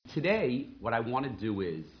Today, what I want to do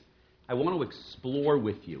is, I want to explore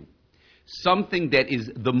with you something that is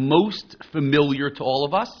the most familiar to all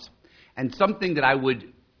of us, and something that I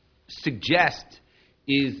would suggest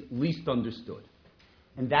is least understood.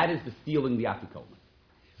 And that is the stealing the Afikoman.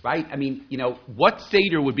 Right? I mean, what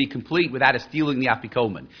seder would be complete without a stealing the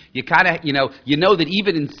Afikoman? You kind of, you know that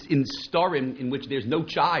even in storim in which there's no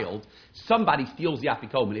child, somebody steals the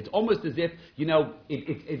Afikoman. It's almost as if,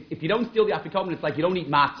 if you don't steal the Afikoman, it's like you don't eat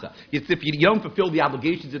matzah. It's if you don't fulfill the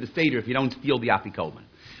obligations of the seder if you don't steal the Afikoman.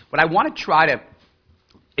 What I want to try to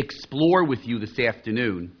explore with you this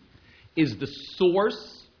afternoon is the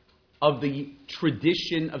source of the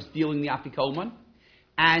tradition of stealing the Afikoman,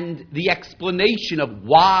 and the explanation of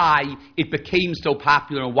why it became so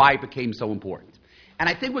popular and why it became so important. And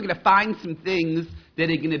I think we're going to find some things that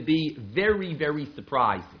are going to be very, very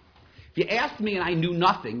surprising. If you asked me and I knew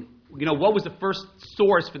nothing, what was the first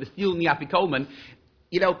source for the stealing the Afikoman,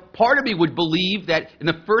 part of me would believe that in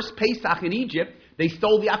the first Pesach in Egypt, they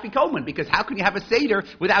stole the Afikoman, because how can you have a seder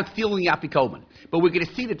without stealing the Afikoman? But we're going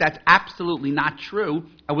to see that that's absolutely not true,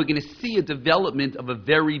 and we're going to see a development of a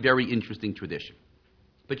very, very interesting tradition.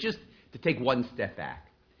 But just to take one step back,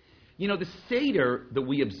 the seder that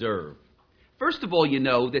we observe. First of all,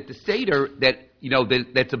 that the seder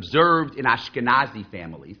that's observed in Ashkenazi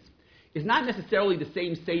families is not necessarily the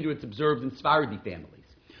same seder that's observed in Sephardi families,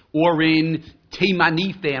 or in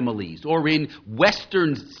Taimani families, or in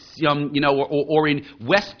Western, or in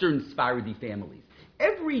Western Sephardi families.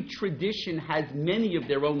 Every tradition has many of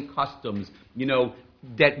their own customs,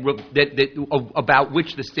 about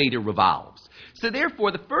which the seder revolves. So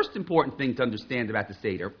therefore, the first important thing to understand about the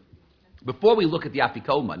seder, before we look at the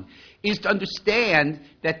Afikoman, is to understand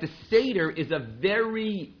that the seder is a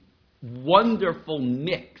very wonderful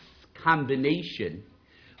combination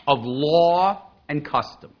of law and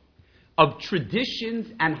custom, of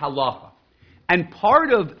traditions and halacha. And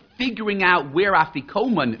part of figuring out where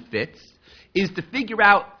Afikoman fits is to figure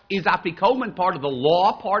out, is Afikoman part of the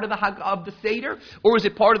law, part of the seder, or is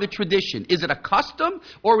it part of the tradition? Is it a custom,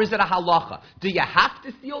 or is it a halacha? Do you have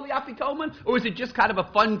to steal the Afikoman, or is it just kind of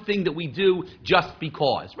a fun thing that we do just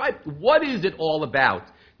because? Right? What is it all about,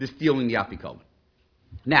 the stealing the Afikoman?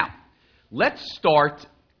 Now, let's start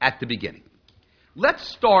at the beginning. Let's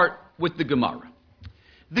start with the Gemara.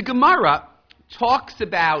 The Gemara talks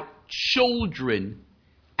about children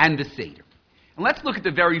and the seder. And let's look at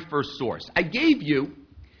the very first source. I gave you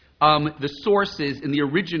the sources in the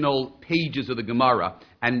original pages of the Gemara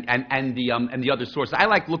and the other sources. I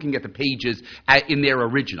like looking at the pages in their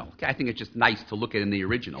original. Okay? I think it's just nice to look at in the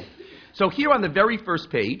original. So here on the very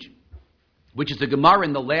first page, which is the Gemara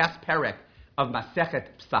in the last perek of Masechet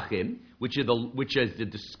Pesachim, which is the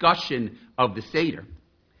discussion of the seder,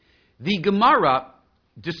 the Gemara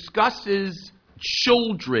discusses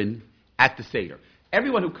children at the seder.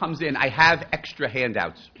 Everyone who comes in, I have extra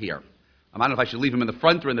handouts here. I don't know if I should leave them in the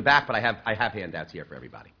front or in the back, but I have handouts here for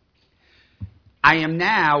everybody. I am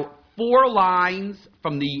now 4 lines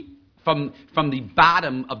from the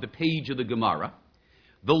bottom of the page of the Gemara.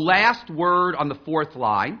 The last word on the 4th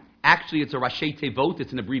line, actually it's a Rashi Tevot,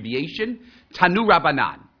 it's an abbreviation, Tanu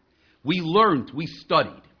Rabbanan. We learned, we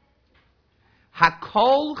studied.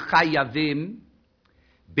 Hakol chayavim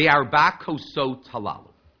be'arba kosot halalu.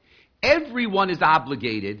 Everyone is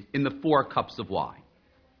obligated in the 4 cups of wine.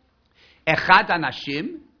 Echad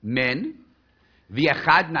anashim, men,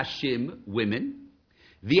 v'echad nashim, women,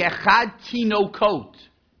 v'echad tinokot,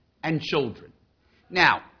 and children.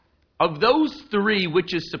 Now, of those 3,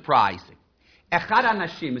 which is surprising? Echad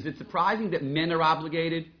anashim, is it surprising that men are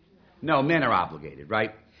obligated? No, men are obligated,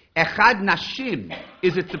 right? Echad nashim,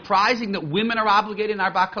 is it surprising that women are obligated in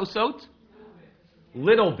arba kosot?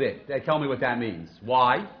 Little bit. Tell me what that means.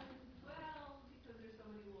 Why?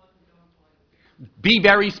 Be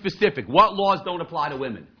very specific. What laws don't apply to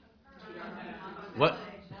women? What?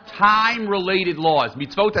 Time-related laws.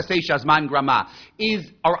 Mitzvot asesha zman grama.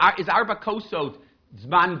 Is arba kosot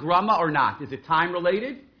zman grama or not? Is it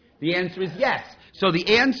time-related? The answer is yes. So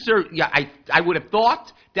the answer, I would have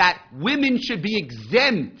thought that women should be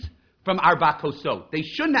exempt from arba kosot. They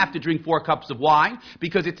shouldn't have to drink 4 cups of wine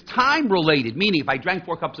because it's time-related, meaning if I drank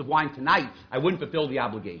 4 cups of wine tonight, I wouldn't fulfill the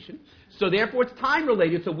obligation. So therefore it's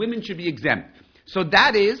time-related, so women should be exempt. So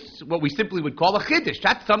that is what we simply would call a chiddush.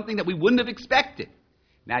 That's something that we wouldn't have expected.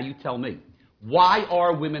 Now you tell me, why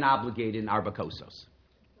are women obligated in arba kosos?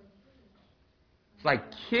 It's like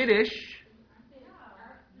kiddush.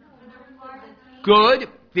 Good.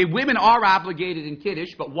 The women are obligated in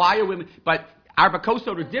kiddush, but why are women? But arba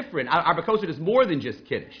kosot are different. Arba kosot is more than just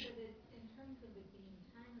kiddush.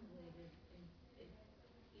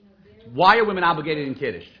 Why are women obligated in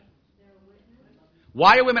Kiddush?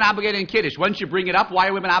 Why are women obligated in Kiddush? Once you bring it up, why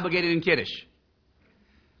are women obligated in Kiddush?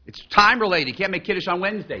 It's time related. You can't make Kiddush on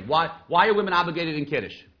Wednesday. Why are women obligated in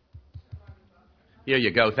Kiddush? Here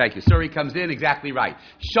you go. Thank you. Suri comes in. Exactly right.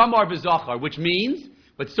 Shamar v'zachar, which means,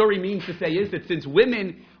 what Suri means to say is that since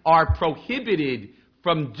women are prohibited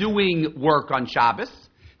from doing work on Shabbos,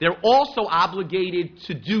 they're also obligated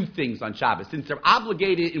to do things on Shabbos. Since they're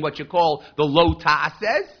obligated in what you call the lo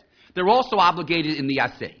ta'aseh, they're also obligated in the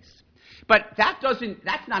asehs. But that's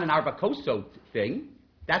not an arba kosot thing.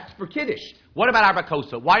 That's for Kiddush. What about arba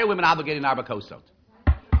kosot? Why are women obligated in arba kosot?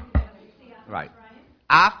 Right.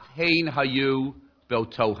 Af hein hayu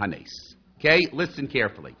beoto hanes. Okay, listen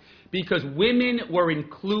carefully. Because women were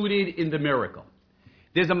included in the miracle.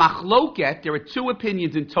 There's a machloket, there are two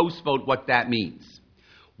opinions in Tosfot what that means.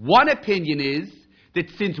 One opinion is that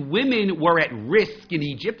since women were at risk in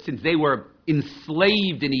Egypt, since they were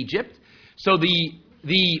enslaved in Egypt, so the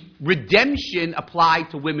redemption applied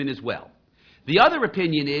to women as well. The other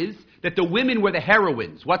opinion is that the women were the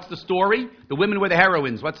heroines. What's the story? The women were the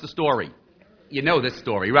heroines. What's the story? You know this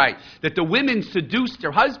story, right? That the women seduced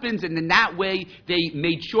their husbands, and in that way they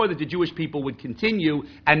made sure that the Jewish people would continue,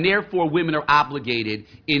 and therefore women are obligated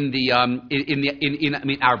in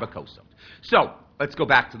arba kosot. So let's go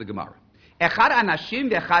back to the Gemara. Echad anashim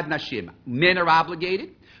ve'echad nashim. Men are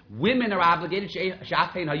obligated. Women are obligated.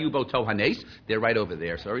 She'afein hayu beoto hanes. They're right over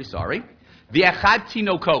there. Sorry. Ve'echad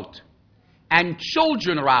tinokot. And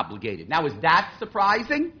children are obligated. Now, is that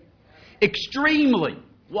surprising? Extremely.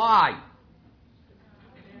 Why?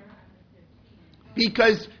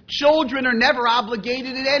 Because children are never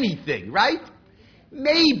obligated in anything, right?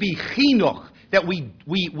 Maybe chinuch, that we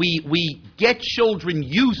get children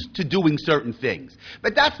used to doing certain things.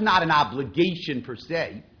 But that's not an obligation per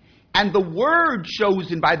se. And the word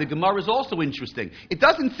chosen by the Gemara is also interesting. It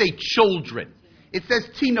doesn't say children. It says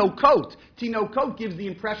tinokot. Tinokot gives the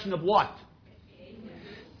impression of what?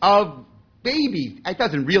 Of babies. It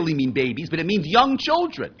doesn't really mean babies, but it means young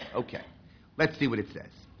children. Okay, let's see what it says.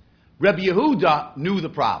 Rabbi Yehuda knew the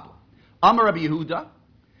problem. Amar Rabbi Yehuda,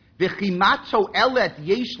 v'chimato elet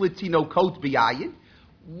yesh letinokot b'yayin.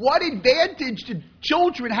 What advantage do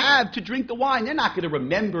children have to drink the wine? They're not going to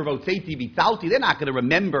remember Votzeti Vitalti. They're not going to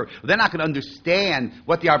remember. They're not going to understand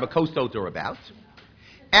what the arba kosot are about.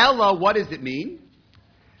 Ella, what does it mean?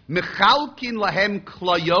 Mechalkin lahem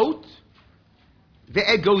klayot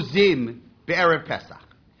ve'egozim be'erev Pesach.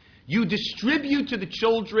 You distribute to the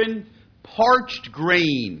children parched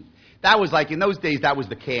grain. That was like, in those days, that was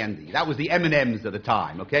the candy. That was the M&Ms of the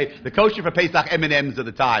time, okay? The kosher for Pesach M&Ms of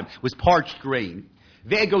the time was parched grain.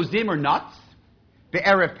 Ve'egozim are nuts.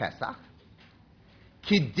 Be'erev Pesach.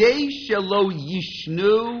 Kidei shelo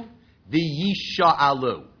yishnu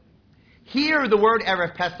v'yisha'alu. Here, the word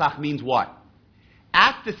Erev Pesach means what?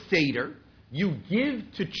 At the seder, you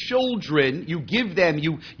give to children,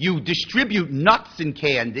 you distribute nuts and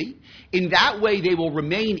candy. In that way, they will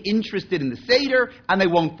remain interested in the seder, and they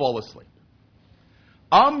won't fall asleep.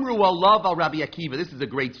 Amru alav al Rabbi Akiva. This is a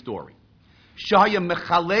great story. Shaya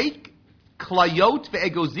mechalek klayot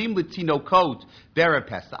ve'egozim l'tinokot be'erev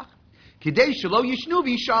Pesach. Kidei shelo yishnu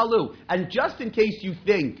v'yishalu. And just in case you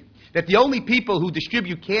think that the only people who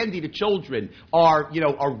distribute candy to children are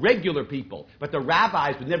regular people, but the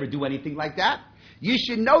rabbis would never do anything like that, you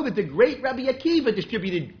should know that the great Rabbi Akiva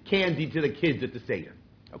distributed candy to the kids at the seder.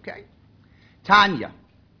 Okay? Tanya.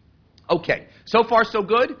 Okay, so far so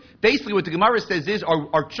good. Basically what the Gemara says is,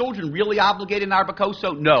 are children really obligated in arba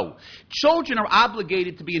kosot? No. Children are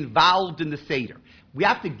obligated to be involved in the seder. We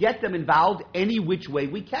have to get them involved any which way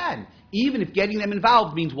we can. Even if getting them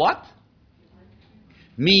involved means what?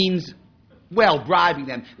 Means, bribing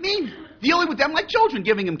them. Means dealing with them like children,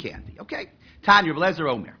 giving them candy. Okay? Tanya, Lezer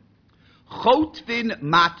Omer. Chotvin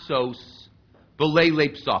matzos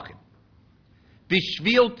b'leilei psachim.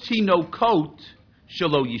 Bishvil tinokot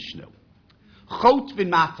shelo yishnu. Chotvin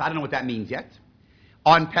matzah, I don't know what that means yet,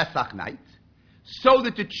 on Pesach night, so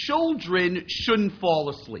that the children shouldn't fall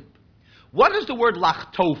asleep. What does the word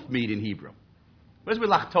lachtof mean in Hebrew? What does the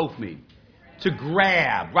word lachtof mean? To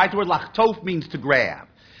grab, right? The word lachtof means to grab.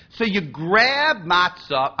 So you grab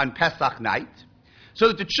matzah on Pesach night so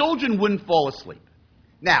that the children wouldn't fall asleep.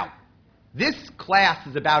 Now, this class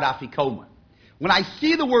is about Afikoman. When I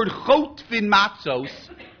see the word chotvin matzos,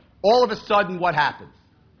 all of a sudden what happens?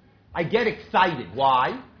 I get excited.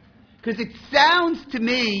 Why? Because it sounds to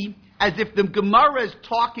me as if the Gemara is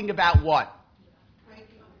talking about what?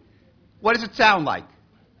 What does it sound like?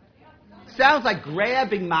 Sounds like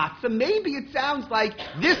grabbing matzah. Maybe it sounds like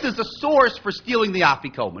this is a source for stealing the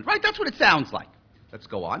Afikoman. Right? That's what it sounds like. Let's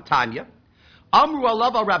go on. Tanya. Amru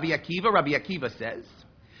alava Rabbi Akiva says,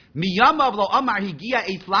 Miyamav lo amar higia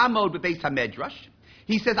eis lamod bebeis hamedrash.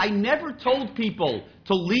 He says, I never told people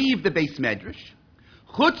to leave the Beis Medrash,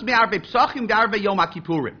 chutz me'arvei Pesachim ve'arvei Yom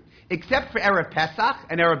HaKippurim, except for Erev Pesach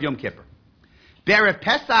and Erev Yom Kippur. Be'erev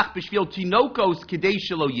Pesach b'shvil tinokos kidei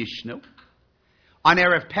shelo yishnu. On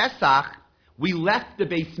Erev Pesach, we left the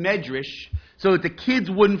Beis Medrash so that the kids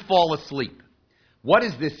wouldn't fall asleep. What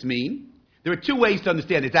does this mean? There are two ways to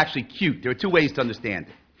understand it. It's actually cute. There are two ways to understand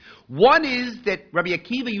it. One is that Rabbi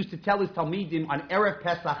Akiva used to tell his Talmidim on Erev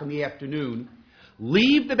Pesach in the afternoon,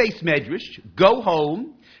 leave the Beis Medrash, go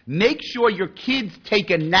home, make sure your kids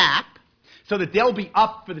take a nap so that they'll be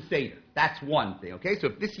up for the seder. That's one thing, okay? So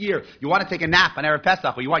if this year you want to take a nap on Erev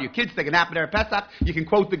Pesach, or you want your kids to take a nap on Erev Pesach, you can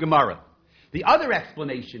quote the Gemara. The other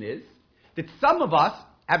explanation is that some of us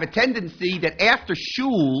have a tendency that after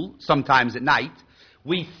shul, sometimes at night,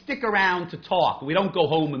 we stick around to talk. We don't go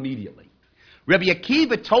home immediately. Rabbi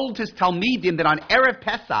Akiva told his Talmidim that on Erev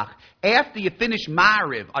Pesach, after you finish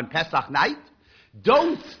Ma'ariv on Pesach night,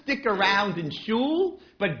 don't stick around in shul,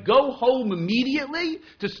 but go home immediately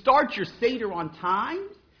to start your seder on time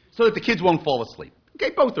so that the kids won't fall asleep.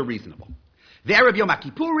 Okay, both are reasonable. The Erev Yom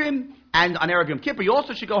HaKippurim and on Erev Yom Kippur, you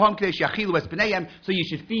also should go home so you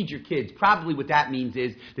should feed your kids. Probably what that means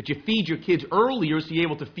is that you feed your kids earlier so you're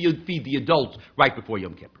able to feed the adults right before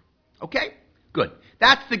Yom Kippur. Okay? Good.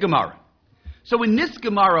 That's the Gemara. So in this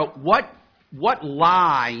Gemara, what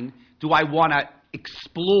line do I want to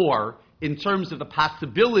explore in terms of the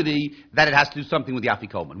possibility that it has to do something with the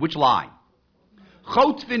Afikoman? Which line?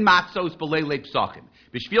 Chotvin matzos b'leilei psachim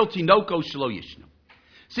b'shvil tinoko shelo yishnu.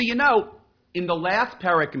 So in the last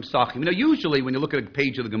parak in Pesachim, usually when you look at a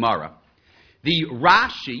page of the Gemara, the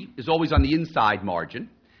Rashi is always on the inside margin,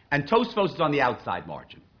 and Tosfos is on the outside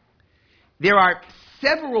margin. There are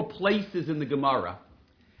several places in the Gemara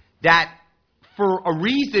that, for a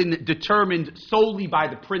reason determined solely by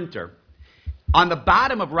the printer, on the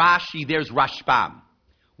bottom of Rashi, there's Rashbam.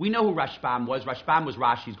 We know who Rashbam was. Rashbam was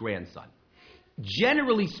Rashi's grandson.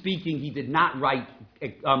 Generally speaking, he did not write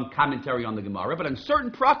commentary on the Gemara, but on certain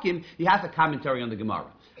prakim, he has a commentary on the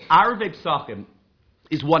Gemara. Arvei Pesachim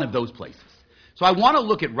is one of those places. So I want to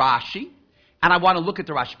look at Rashi, and I want to look at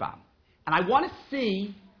the Rashbam. And I want to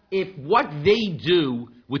see if what they do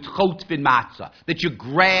with chotvin matzah, that you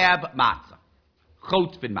grab matzah.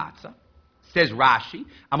 Chotvin matzah, says Rashi.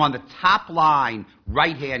 I'm on the top line,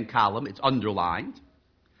 right-hand column. It's underlined.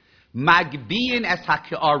 Magbiyin es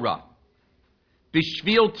ha'ke'ara.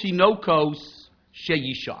 Bishvil tinokos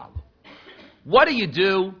sheyishal. What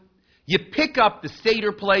do? You pick up the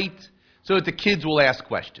seder plate so that the kids will ask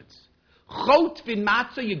questions. Chotvin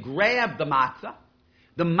matzah, you grab the matzah.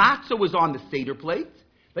 The matzah was on the seder plate.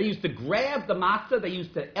 They used to grab the matzah. They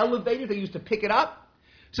used to elevate it. They used to pick it up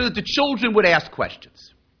so that the children would ask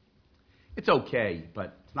questions. It's okay,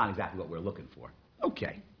 but it's not exactly what we're looking for.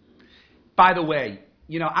 Okay. By the way,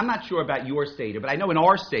 I'm not sure about your seder, but I know in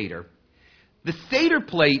our seder, the seder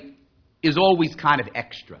plate is always kind of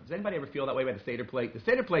extra. Does anybody ever feel that way about the seder plate? The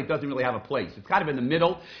seder plate doesn't really have a place. It's kind of in the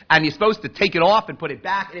middle, and you're supposed to take it off and put it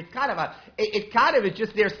back, and it's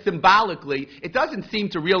just there symbolically. It doesn't seem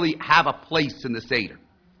to really have a place in the seder.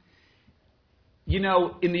 In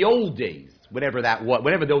the old days, whatever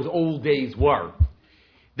those old days were,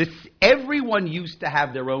 everyone used to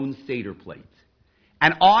have their own seder plate.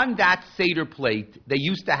 And on that seder plate, they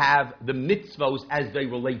used to have the mitzvos as they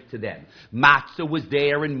relate to them. Matzah was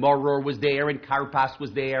there, and maror was there, and karpas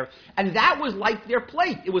was there. And that was like their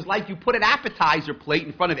plate. It was like you put an appetizer plate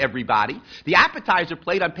in front of everybody. The appetizer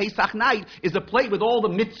plate on Pesach night is a plate with all the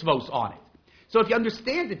mitzvos on it. So if you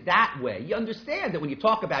understand it that way, you understand that when you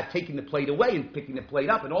talk about taking the plate away and picking the plate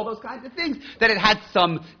up and all those kinds of things, that it had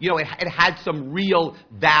some, it had some real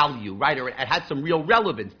value, right? Or it had some real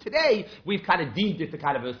relevance. Today, we've kind of deemed it to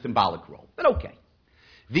kind of a symbolic role. But okay.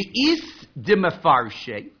 The is de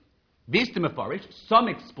mefarish, some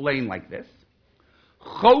explain like this.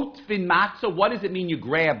 Chot fin matzah, what does it mean you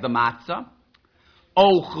grab the matzah?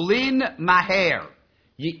 Ochlin maher,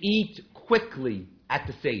 you eat quickly at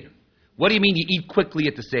the seder. What do you mean you eat quickly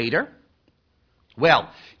at the seder?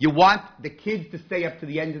 Well, you want the kids to stay up to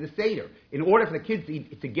the end of the seder. In order for the kids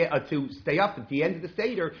to stay up at the end of the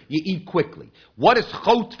seder, you eat quickly. What does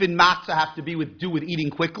chotvin matzah have to do with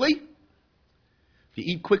eating quickly? If you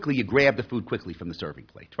eat quickly, you grab the food quickly from the serving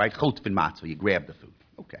plate, right? Chotvin matzah, you grab the food.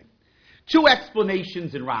 Okay. Two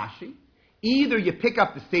explanations in Rashi. Either you pick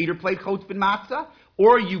up the seder plate, chotvin matzah,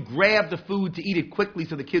 or you grab the food to eat it quickly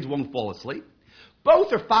so the kids won't fall asleep.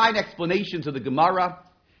 Both are fine explanations of the Gemara.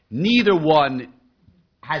 Neither one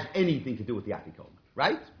has anything to do with the Afikoman,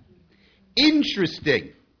 right?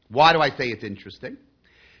 Interesting. Why do I say it's interesting?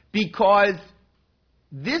 Because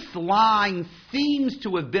this line seems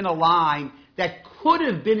to have been a line that could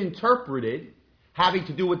have been interpreted having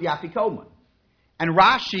to do with the Afikoman. And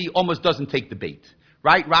Rashi almost doesn't take the bait,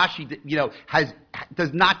 right? Rashi,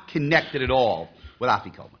 does not connect it at all with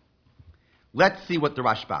Afikoman. Let's see what the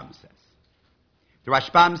Rashbam says. The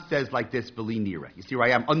Rashbam says like this, V'li nira. You see where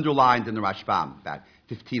I am? Underlined in the Rashbam, about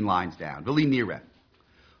 15 lines down. V'li nira.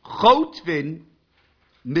 Chotvin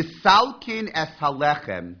misalkin es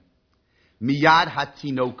halechem miyad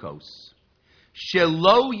hatinokos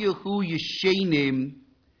shelo yehu yeshenim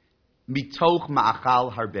mitoch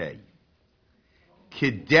ma'achal harbei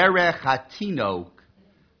kederech hatinok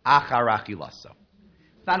achar achilaso.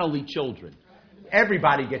 It's not only children.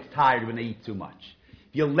 Everybody gets tired when they eat too much.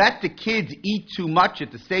 If you let the kids eat too much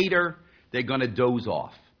at the seder, they're going to doze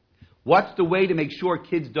off. What's the way to make sure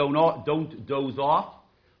kids don't doze off?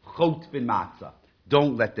 Chotvin matzah.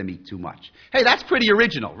 Don't let them eat too much. Hey, that's pretty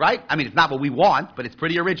original, right? I mean, it's not what we want, but it's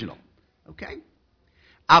pretty original. Okay?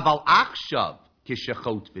 Aval achshav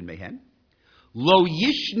kishachotvin mehen lo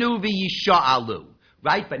yishnu v'yisha'alu.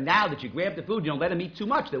 Right? But now that you grab the food, you don't let them eat too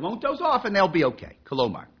much. They won't doze off and they'll be okay.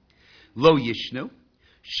 Kolomar. Lo yishnu.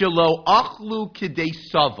 Shelo achlu kidei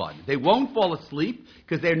savan. They won't fall asleep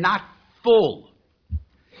because they're not full.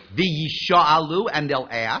 V'yisha'alu, and they'll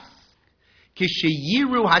ask.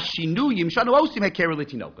 Kisheyiru hashinuyim shanu osim hekeru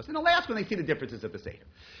litinokos. And they'll ask when they see the differences of the seder.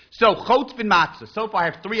 So chotvin matzah. So far I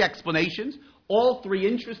have 3 explanations. All 3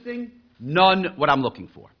 interesting. None what I'm looking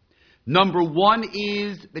for. Number 1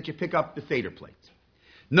 is that you pick up the seder plate.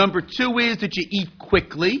 Number 2 is that you eat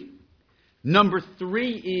quickly. Number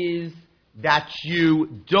 3 is that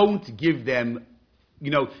you don't give them,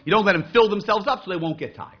 you don't let them fill themselves up so they won't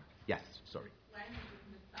get tired. Yes, sorry. Language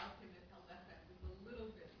in the South and the halakhic is a little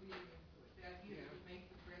bit reading into it. The idea that you make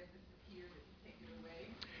the bread disappear, that you take it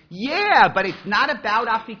away. Yeah, but it's not about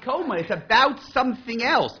Afikoman. It's about something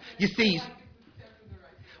else. You see,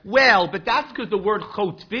 well, but that's because the word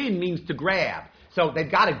chotvin means to grab. So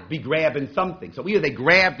they've got to be grabbing something. So either they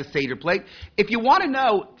grab the seder plate. If you want to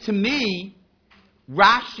know, to me,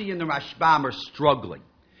 Rashi and the Rashbam are struggling.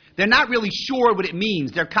 They're not really sure what it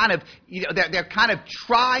means. They're kind of, they're kind of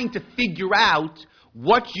trying to figure out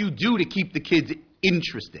what you do to keep the kids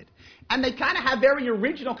interested. And they kind of have very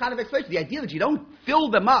original kind of explanation. The idea that you don't fill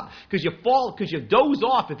them up because you doze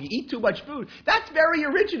off if you eat too much food. That's very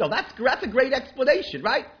original. That's a great explanation,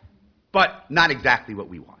 right? But not exactly what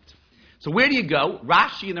we want. So where do you go?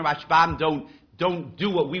 Rashi and the Rashbam don't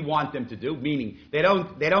do what we want them to do, meaning they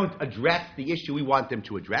don't address the issue we want them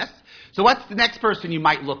to address. So what's the next person you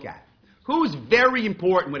might look at? Who's very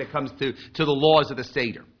important when it comes to the laws of the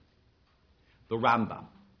seder? The Rambam.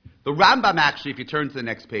 The Rambam actually, if you turn to the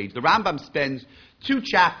next page, the Rambam spends 2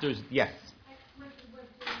 chapters. Yes. Was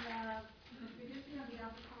the tradition of the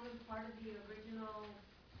Afikoman part of the original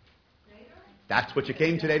seder? That's what you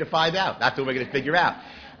came today to find out. That's what we're going to figure out.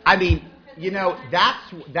 I mean,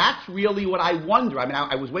 that's really what I wonder. I mean,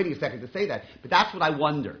 I was waiting a second to say that, but that's what I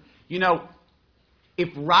wonder.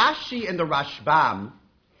 If Rashi and the Rashbam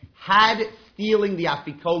had stealing the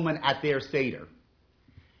Afikoman at their seder,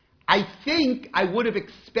 I think I would have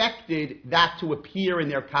expected that to appear in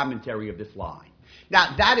their commentary of this line.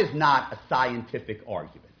 Now, that is not a scientific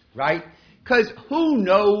argument, right? Because who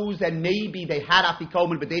knows, and maybe they had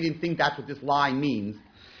Afikoman, but they didn't think that's what this line means.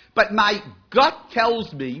 But my gut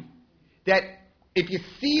tells me that if you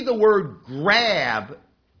see the word grab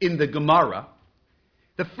in the Gemara,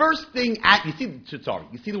 the first thing, you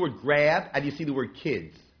see the word grab and you see the word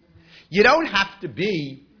kids. You don't have to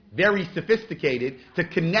be very sophisticated to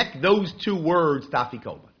connect those 2 words to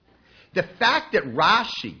Afikoman. The fact that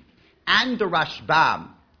Rashi and the Rashbam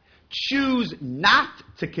choose not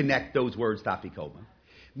to connect those words to Afikoman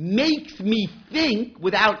makes me think,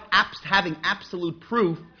 without having absolute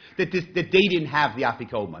proof, that they didn't have the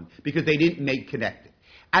Afikoman because they didn't make connected.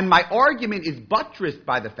 And my argument is buttressed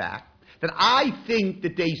by the fact that I think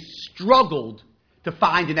that they struggled to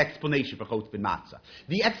find an explanation for chotvin matzah.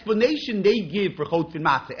 The explanation they give for chotvin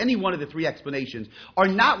matzah, any one of the 3 explanations, are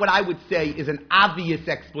not what I would say is an obvious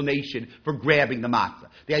explanation for grabbing the matzah.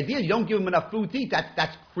 The idea is you don't give them enough food to eat,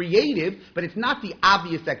 that's creative, but it's not the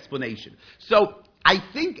obvious explanation. So I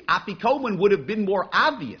think Afikoman would have been more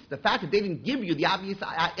obvious. The fact that they didn't give you the obvious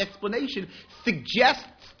explanation suggests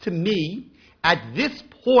to me, at this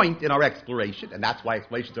point in our exploration, and that's why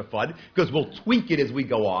explanations are fun, because we'll tweak it as we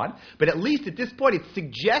go on, but at least at this point it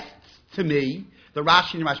suggests to me the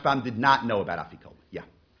Rashi and Rashbam did not know about Afikoman. Yeah.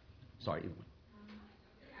 Sorry.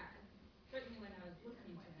 Certainly when I was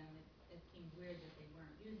listening to them, it seemed weird that they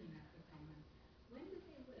weren't using Afikoman. When did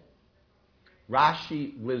they live?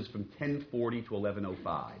 Rashi lives from 1040 to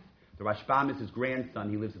 1105. The Rashbam is his grandson.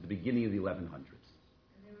 He lives at the beginning of the 1100s.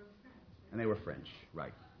 And they were French,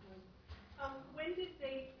 right. When did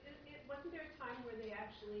they, wasn't there a time where they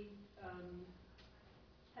actually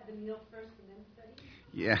had the meal first and then studied?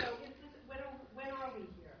 Yeah. So when are we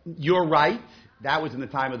here? You're right. That was in the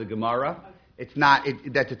time of the Gemara. Okay. It's not,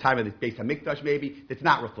 that's the time of the Beis HaMikdash maybe. It's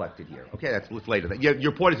not reflected here. Okay, that's later.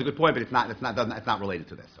 Your point is a good point, but it's not related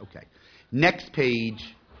to this. Okay. Next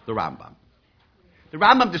page, the Rambam. The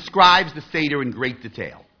Rambam describes the Seder in great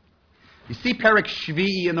detail. You see Perek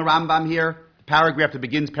Shvi'i in the Rambam here? The paragraph that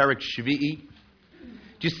begins Perek Shvi'i.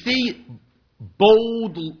 Do you see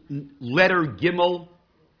bold letter Gimel,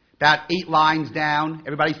 about 8 lines down?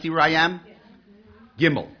 Everybody see where I am?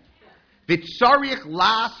 Gimel. V'tzarich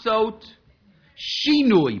lasot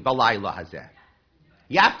shinui balayla hazeh.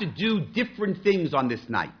 You have to do different things on this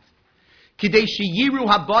night. Kidei sheyiru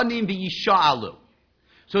habanim v'yisha'alu.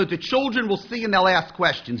 So that the children will see and they'll ask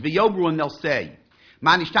questions. V'yobru, and they'll say,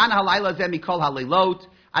 Manishtana halayla zeh mikol halaylot,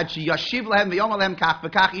 ad sheyashiv lehem v'yom alehem kach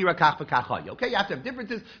v'kach ira kach v'kach hay. Okay, you have to have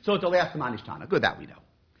differences, so that they'll ask the Manishtana. Good, that we know.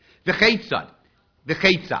 V'cheitzad.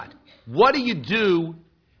 What do you do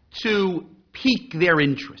to pique their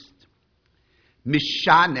interest?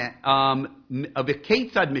 Mishane,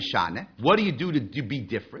 v'cheitzad mishane. What do you do to be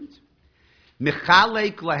different?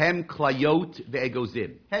 Mechalek lahem klayot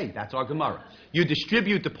ve'egozim. Hey, that's our Gemara. You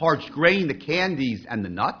distribute the parched grain, the candies, and the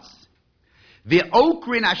nuts.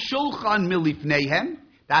 Ve'okrin ashulchan milifnehem.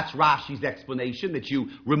 That's Rashi's explanation, that you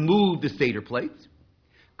remove the Seder plate.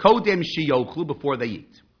 Kodem shiyochlu, before they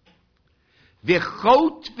eat.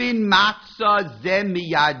 Ve'chotvin matzah ze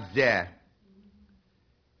miyad ze.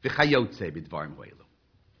 Ve'chayotze b'dvarim ho'elu.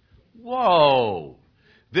 Whoa.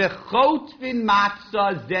 V'chotvin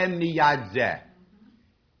matzah ze miyad ze.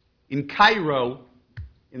 In Cairo,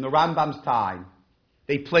 in the Rambam's time,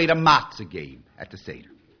 they played a matzah game at the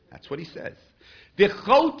Seder. That's what he says.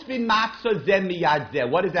 V'chotvin matzah ze miyad ze.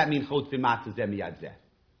 What does that mean, chotvin matzah ze miyad ze?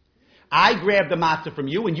 I grab the matzah from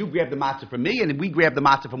you, and you grab the matzah from me, and we grab the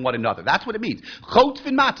matzah from one another. That's what it means.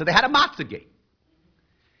 Chotvin matzah. They had a matzah game.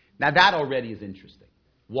 Now that already is interesting.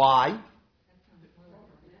 Why?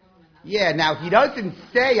 Yeah, now he doesn't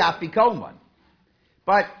say Afikoman,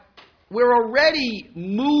 but we're already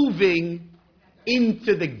moving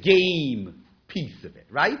into the game piece of it,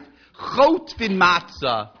 right? Chotvin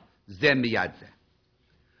matzah ze miyad ze.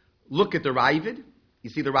 Look at the Ravid. You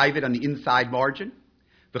see the Ravid on the inside margin?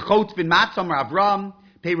 The chotvin matzah mar Avram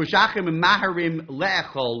perushachim maharim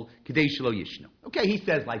leechol k'dei shelo yishnu. Okay, he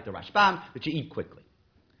says like the Rashbam that you eat quickly.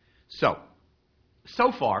 So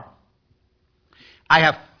far, I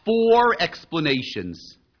have 4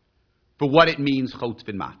 explanations for what it means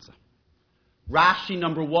chotvin matzah. Rashi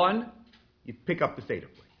number 1, you pick up the Seder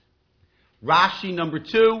plate. Rashi number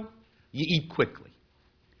 2, you eat quickly.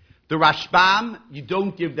 The Rashbam, you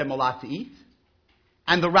don't give them a lot to eat.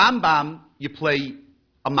 And the Rambam, you play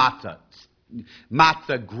a matzah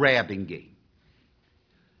grabbing game.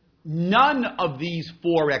 None of these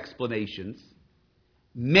 4 explanations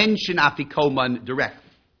mention Afikoman directly.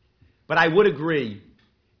 But I would agree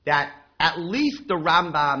that at least the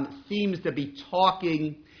Rambam seems to be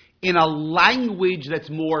talking in a language that's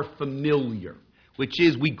more familiar, which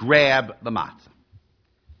is we grab the matzah.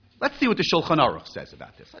 Let's see what the Shulchan Aruch says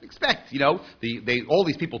about this. I'd expect, all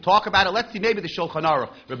these people talk about it. Let's see, maybe the Shulchan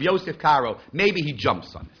Aruch, Rabbi Yosef Karo, maybe he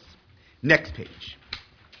jumps on this. Next page.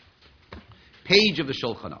 Page of the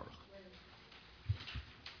Shulchan Aruch.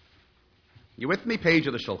 You with me? Page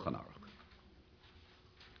of the Shulchan Aruch.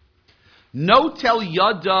 No tel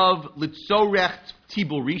yadav litzorech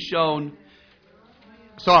tibul rishon.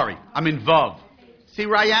 Sorry, I'm in Vav. See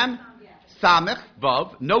where I am? Samech,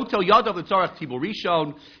 Vav. No tel yadav litzorech tibul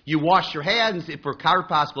rishon. You wash your hands for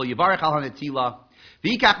karpas, vel yivarech al hanetila.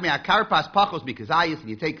 V'ikach me'a karpas pachos mikazayis, and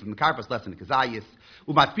you take from the karpas less than the kazayis.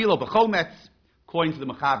 Umatfilo b'chometz. According to the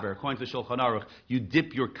Mechaber, according to the Shulchan Aruch, you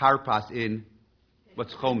dip your karpas in,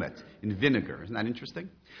 what's chometz? In vinegar. Isn't that interesting?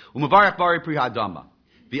 Umavarech bari pri hadama.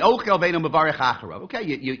 The ochel ve'no mavarech acharav. Okay,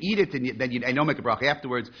 you eat it and then you don't make a bracha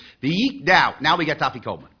afterwards. Now we get to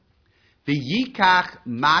Afikoman. V'yikach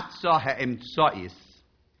matzah ha'emtza'is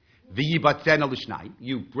v'yibatzena l'shnayim.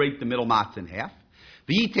 You break the middle matzah in half.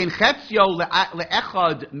 V'yitein chetzio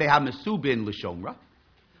le'echad mehamesubin l'shomra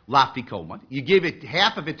la'Afikoman. You give it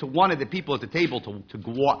half of it to one of the people at the table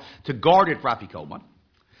to guard it for Afikoman.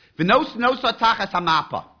 V'nosa tachas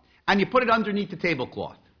hamapa, and you put it underneath the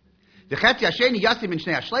tablecloth. The chetzi hasheni yasim in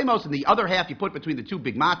shnei hashleimos, and the other half you put between the 2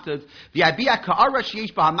 big matzahs. V'yabia ka'ara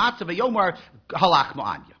sheyesh b'hamatzah v'yomar halach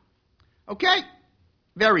ma'anya. Okay,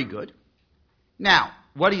 very good. Now,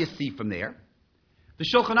 what do you see from there?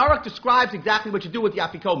 The Shulchan Aruch describes exactly what you do with the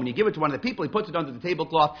Afikoman. You give it to one of the people, he puts it under the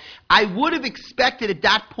tablecloth. I would have expected at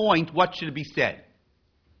that point what should be said.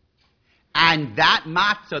 And that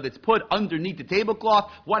matzah that's put underneath the tablecloth,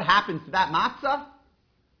 what happens to that matzah?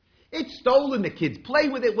 It's stolen, the kids play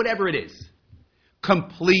with it, whatever it is.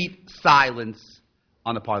 Complete silence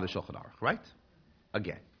on the part of the Shulchan Aruch, right?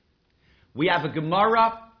 Again. We have a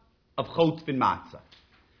Gemara of Chotfin Matzah.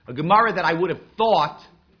 A Gemara that I would have thought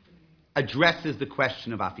addresses the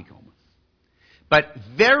question of Afikoman. But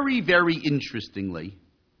very, very interestingly,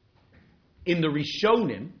 in the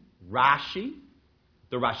Rishonim, Rashi,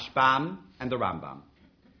 the Rashbam, and the Rambam,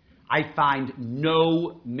 I find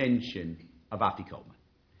no mention of Afikoman.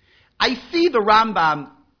 I see the Rambam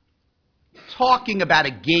talking about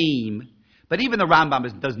a game, but even the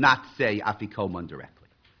Rambam does not say Afikoman directly.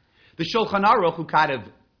 The Shulchan Aruch, who kind of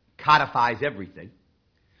codifies everything,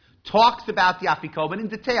 talks about the Afikoman in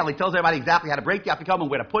detail. He tells everybody exactly how to break the Afikoman,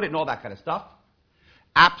 where to put it, and all that kind of stuff.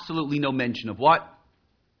 Absolutely no mention of what?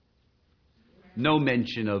 No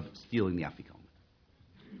mention of stealing the Afikoman.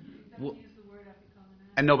 Well,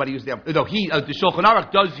 and nobody used the Shulchan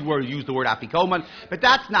Aruch does use the word Afikoman, but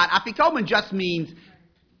that's not. Afikoman just means,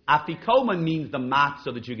 Afikoman means the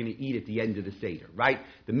matzah that you're going to eat at the end of the seder, right?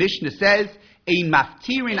 The Mishnah says, Ein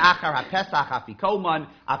maftirin achar ha-pesach afikoman.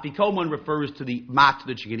 Afikoman refers to the matzah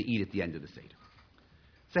that you're going to eat at the end of the seder.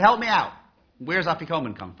 So help me out. Where's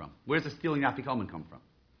Afikoman come from? Where's the stealing Afikoman come from?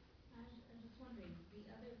 I'm just wondering,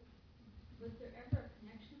 was there ever a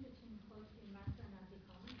connection between Chotfin Matzah and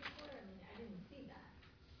Afikoman before? I mean, I didn't see that.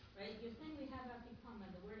 Right? You're saying we have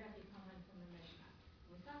Afikoman, the word Afikoman from the Mishnah.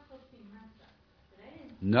 We saw Chotfin Matzah, but I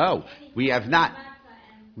didn't see No, we have not.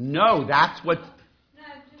 No, that's what... No,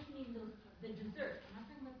 I just mean the dessert. I'm not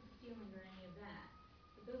talking about the stealing or any of that.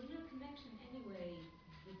 But there was no connection anyway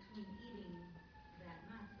between eating that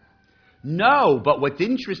matzah. No, but what's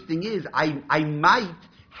interesting is I might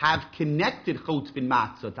have connected Chotfin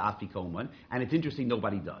Matzah to Afikoman, and it's interesting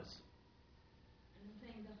nobody does. I'm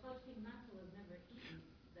saying the Chotfin Matzah was never eaten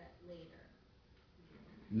that later.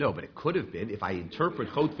 No, but it could have been. If I interpret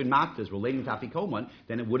Chotfin Matzah as relating to Afikoman,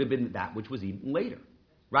 then it would have been that which was eaten later.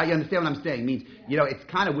 Right? You understand what I'm saying? It means, it's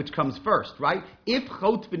kind of which comes first, right? If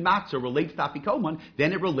Chotfin Matzah relates to Afikoman,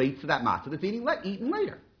 then it relates to that matzah that's eaten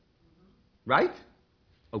later. Right?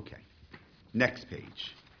 Okay. Next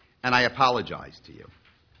page. And I apologize to you.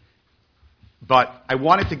 But I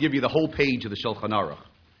wanted to give you the whole page of the Shulchan Aruch,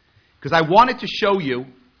 because I wanted to show you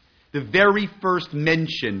the very first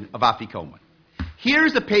mention of Afikoman.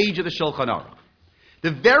 Here's a page of the Shulchan Aruch.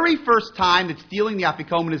 The very first time that stealing the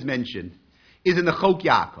Afikoman is mentioned is in the Chok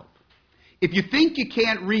Yaakov. If you think you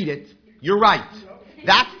can't read it, you're right.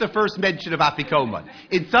 That's the first mention of Afikoman.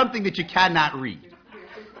 It's something that you cannot read.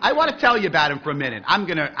 I want to tell you about him for a minute.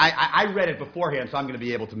 I read it beforehand, so I'm going to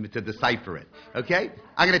be able to decipher it. Okay?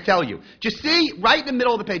 I'm going to tell you. Just see, right in the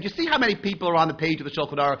middle of the page, you see how many people are on the page of the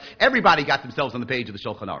Shulchan Aruch? Everybody got themselves on the page of the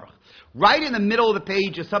Shulchan Aruch. Right in the middle of the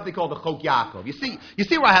page is something called the Chok Yaakov. You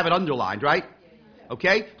see where I have it underlined, right?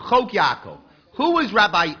 Okay? Chok Yaakov. Who is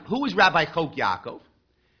Rabbi Chok Yaakov?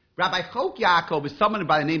 Rabbi Chok Yaakov is someone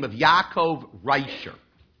by the name of Yaakov Reischer.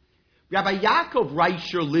 Rabbi Yaakov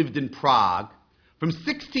Reischer lived in Prague from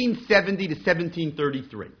 1670 to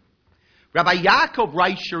 1733. Rabbi Yaakov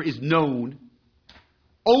Reischer is known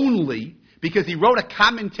only because he wrote a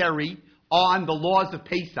commentary on the laws of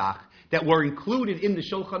Pesach that were included in the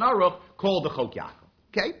Shulchan Aruch called the Chok Yaakov.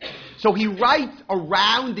 Okay? So he writes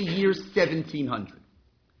around the year 1700.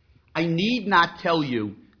 I need not tell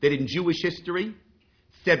you that in Jewish history,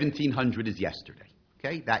 1700 is yesterday.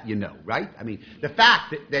 Okay? That you know, right? I mean, the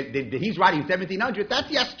fact that he's writing 1700, that's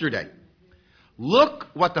yesterday. Look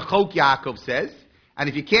what the Chok Yaakov says, and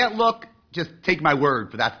if you can't look, just take my word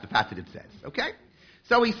for that's the fact that it says. Okay?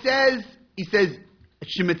 So he says,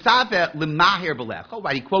 Shemitzaveh l'maher b'lecho,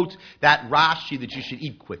 right? He quotes that Rashi that you should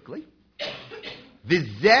eat quickly.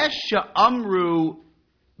 V'zeh she'amru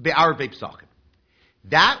be'arvei psachim.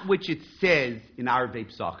 That which it says in Arvei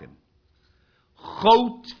Pesachim,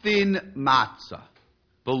 Chotfin Matzah,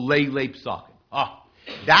 B'leilei Pesachim.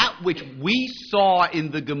 That which we saw in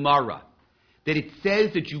the Gemara, that it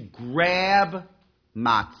says that you grab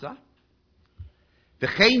matzah,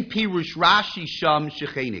 V'chein pirush Rashi sham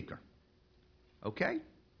shechenikar. Okay?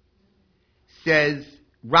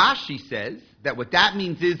 Rashi says that what that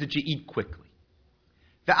means is that you eat quickly.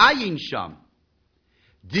 V'ayin sham,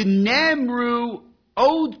 Dinemru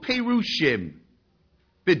Od Perushim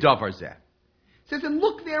B'davar Zeh. Says, and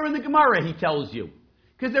look there in the Gemara, he tells you.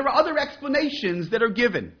 Because there are other explanations that are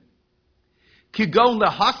given. Kigon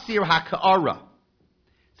lehasir haka'ara.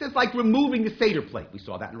 Says like removing the seder plate. We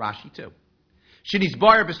saw that in Rashi too.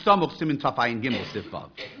 Shenizbar b'samuch simin tafayin gimel sifav.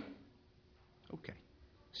 Okay.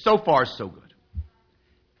 So far, so good.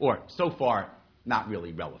 Or, so far, not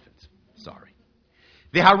really relevant. Sorry.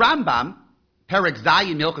 The Harambam, Perek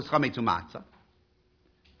Zayin Milchus Chametz U'Matzah,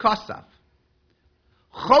 Kosav.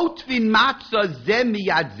 Chotvin matzah zeh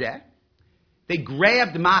miyad zeh. They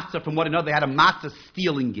grabbed matzah from one another. They had a matzah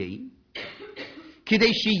stealing game.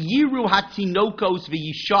 Kidei sheyiru hatinokos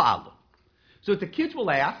v'yisha'alu. So the kids will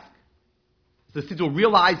ask, the kids will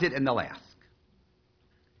realize it and they'll ask.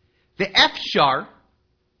 Ve'efshar,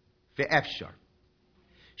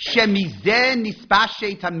 shemizeh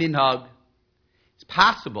nispashet haminhag. It's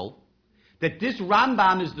possible that this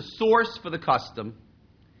Rambam is the source for the custom.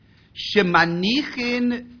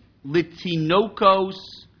 Shemanichin litinokos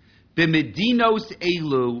b'medinos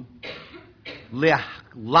elu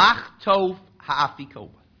le'lachtov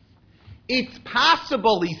ha'afikoman. It's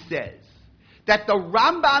possible, he says, that the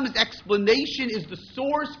Rambam's explanation is the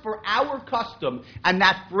source for our custom, and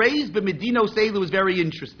that phrase b'medinos elu is very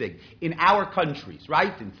interesting in our countries,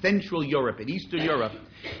 right? In Central Europe, in Eastern Europe,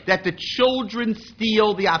 that the children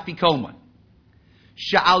steal the afikoman.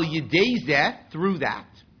 Sha'al yedei zeh, through that,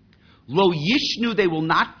 lo yishnu, they will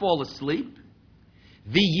not fall asleep.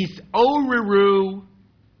 V'yisoreru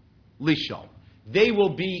lishol, they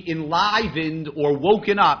will be enlivened or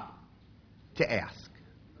woken up to ask.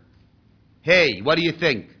 Hey, what do you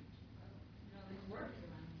think?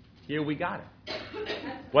 Here we got it.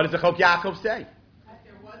 What does the Chok Yaakov say?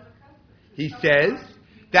 He says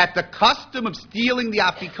that the custom of stealing the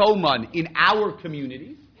afikoman in our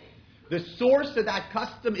communities, the source of that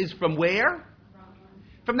custom is from where?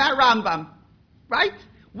 From that Rambam, right?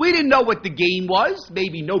 We didn't know what the game was.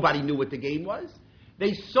 Maybe nobody knew what the game was.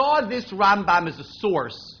 They saw this Rambam as a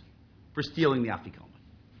source for stealing the afikoman.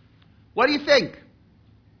 What do you think?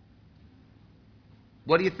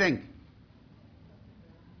 What do you think?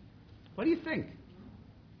 What do you think?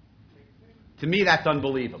 To me, that's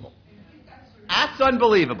unbelievable. That's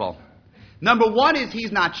unbelievable. Number one is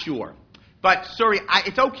he's not sure. But, sorry,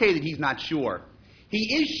 it's okay that he's not sure.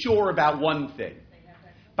 He is sure about one thing.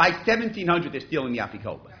 By 1700, they're stealing the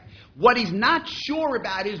afikoman. What he's not sure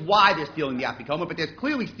about is why they're stealing the afikoman, but they're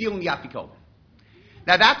clearly stealing the afikoman.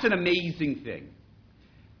 Now, that's an amazing thing.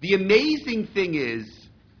 The amazing thing is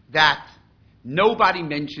that nobody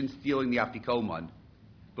mentioned stealing the afikoman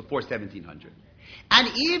before 1700. And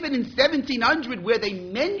even in 1700, where they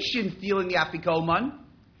mention stealing the afikoman,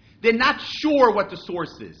 they're not sure what the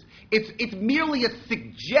source is. It's merely a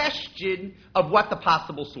suggestion of what the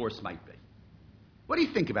possible source might be. What do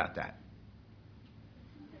you think about that?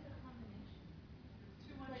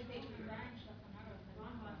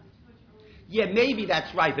 Yeah, maybe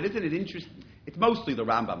that's right, but isn't it interesting? It's mostly the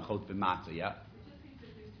Rambam, Chot v'Matzah, yeah?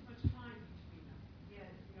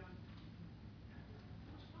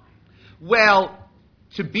 Well,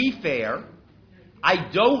 to be fair, I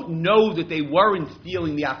don't know that they weren't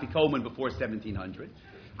stealing the afikoman before 1700.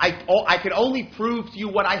 I can only prove to you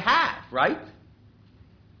what I have, right?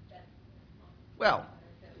 Well,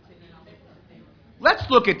 let's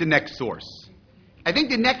look at the next source. I think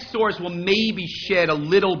the next source will maybe shed a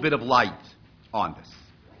little bit of light on this.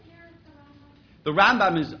 The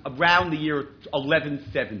Rambam is around the year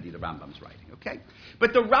 1170, the Rambam's writing, okay?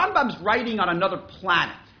 But the Rambam's writing on another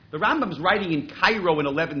planet. The Rambam's writing in Cairo in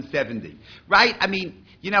 1170, right? I mean,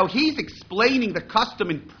 he's explaining the custom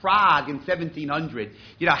in Prague in 1700,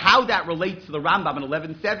 how that relates to the Rambam in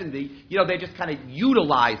 1170. They're just kind of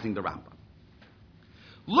utilizing the Rambam.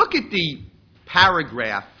 Look at the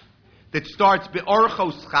paragraph that starts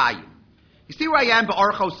Be'orchos Chaim. You see where I am,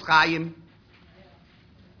 Be'orchos Chaim?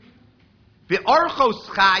 Be'orchos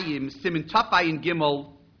Chaim, Simin Tafayin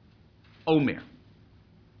Gimel, Omer.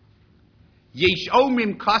 Yesh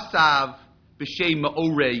Omrim Kasav B'Shem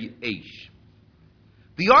Ma'orei Eish.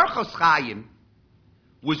 The Orchos Chaim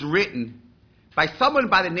was written by someone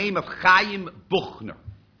by the name of Chaim Buchner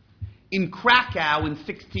in Krakow in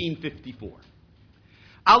 1654.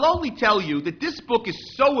 I'll only tell you that this book is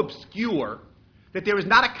so obscure that there is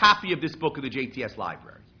not a copy of this book in the JTS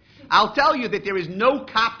library. I'll tell you that there is no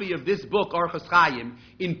copy of this book, Orchos Chaim,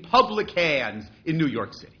 in public hands in New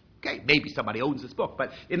York City. Okay, maybe somebody owns this book,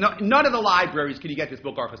 but in none of the libraries can you get this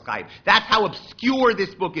book, Orchos Chaim. That's how obscure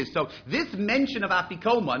this book is. So this mention of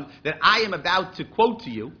Afikoman that I am about to quote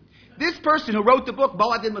to you, this person who wrote the book,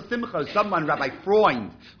 Moadim L'Simcha, someone, Rabbi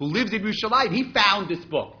Freund, who lives in Yerushalayim, he found this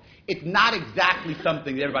book. It's not exactly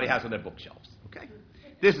something that everybody has on their bookshelves. Okay,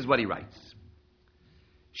 this is what he writes: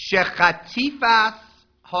 Shechatifas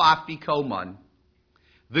ha'afikoman,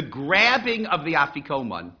 the grabbing of the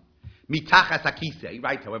afikoman, mitachas hakisei,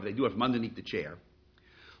 right? However, they do it from underneath the chair.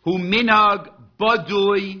 Hu minhag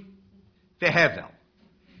badui vehevel.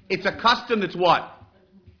 It's a custom that's what?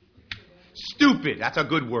 Stupid. That's a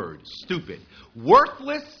good word. Stupid.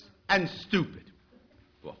 Worthless and stupid.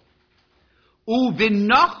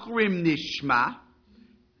 Uvinachrim nishma.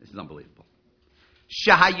 This is unbelievable.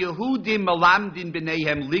 Shahayehudim malamdin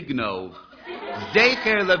b'neihem ligno.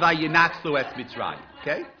 Zecher levayinatzlu es mitzrayim.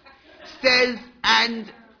 Okay? Says,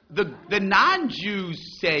 and the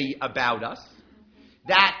non-Jews say about us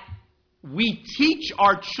that we teach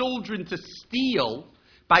our children to steal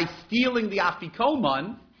by stealing the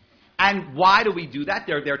Afikoman. And why do we do that?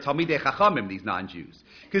 They're Talmidei Chachamim, these non-Jews.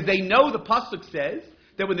 Because they know the Pasuk says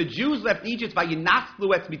that when the Jews left Egypt,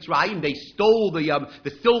 Vayinatzlu es Mitzrayim, they stole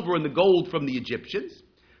the silver and the gold from the Egyptians.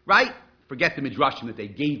 Right? Forget the Midrashim that they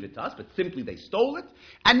gave it to us, but simply they stole it.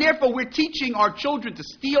 And therefore we're teaching our children to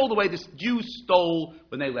steal the way the Jews stole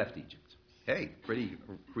when they left Egypt. Hey, pretty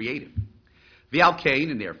creative. V'al kain,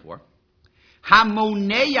 and therefore,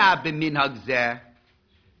 Hamoneya b'minhag zeh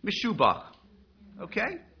mishubach.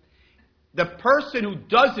 Okay? The person who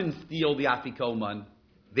doesn't steal the Afikoman,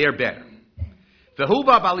 they're better.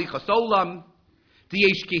 V'huva b'alichos olam,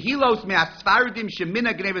 diyesh kehilos me'asfardim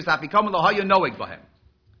shemina gneves Afikoman lo haya noeg b'hem.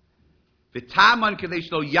 V'taman kadesh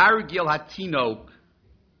lo yargil hatinok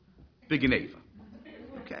b'gneva.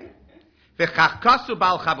 Okay? V'chachkasu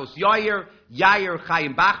bal chavos yair, Yair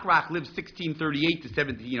Chaim Bachrach lives 1638 to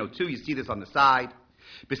 1702. You see this on the side.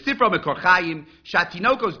 Besifra Mekor Chaim,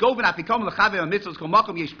 Shatinokos Goven Afikom Lechavev HaMitzvos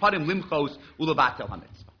Komakom Yesh Padim Limchos Ulevatel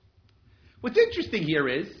HaMitzvah. What's interesting here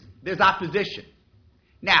is there's opposition.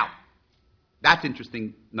 Now, that's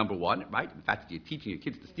interesting, number one, right? The fact that you're teaching your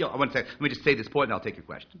kids to steal. Let me just say this point and I'll take your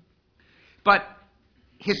question. But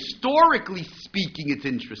historically speaking, it's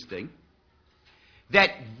interesting that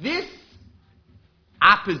this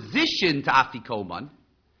opposition to Afikoman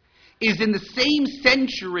is in the same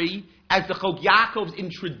century as the Chok Yaakov's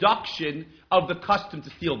introduction of the custom to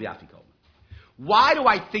steal the Afikoman. Why do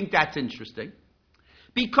I think that's interesting?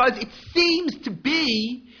 Because it seems to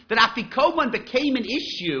be that Afikoman became an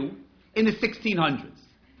issue in the 1600s.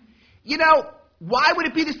 You know, why would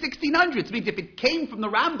it be the 1600s? It means if it came from the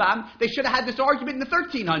Rambam, they should have had this argument in the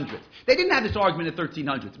 1300s. They didn't have this argument in the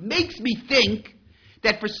 1300s. Makes me think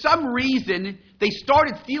that for some reason, they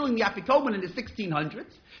started stealing the Afikoman in the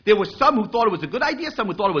 1600s. There were some who thought it was a good idea, some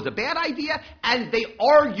who thought it was a bad idea, and they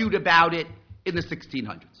argued about it in the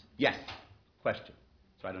 1600s. Yes? Question.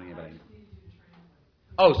 So I don't hear about anything.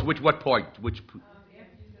 Oh, so what point?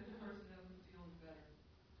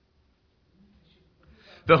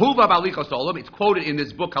 The Huva Balichos Olam, it's quoted in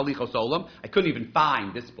this book, Halichos Olam. I couldn't even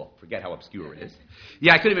find this book. Forget how obscure it is.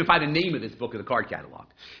 Yeah, I couldn't even find the name of this book in the card catalog.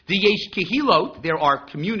 The Yesh Kehilot, there are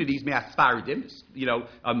communities, Me'asfardim,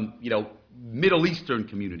 Middle Eastern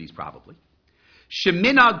communities probably.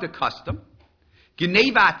 Sheminag, the custom.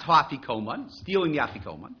 Geneva Afikoman, stealing the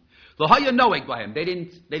Afikoman. Lohaya Noeg Bahem, they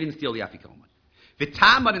didn't steal the Afikoman.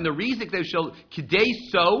 V'taman, and the reason they shall kidei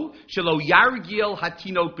so shalo yargil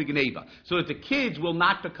hatinot b'gneva, so that the kids will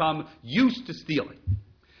not become used to stealing.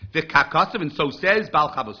 V'kakasav, and so says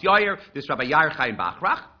Bal Chavos Yair, this Rabbi Yair Chaim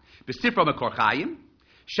Bachrach, b'sifra Mekor Chaim,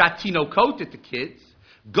 shatinokot, at the kids,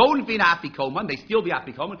 gon vin Afikoman, they steal the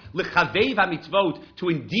Afikoman, l'chavev hamitzvot, to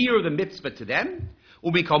endear the mitzvah to them.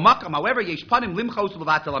 Umikomakam, however, yesh panim limchos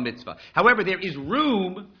levatel mitzvah. However, there is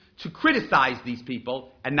room to criticize these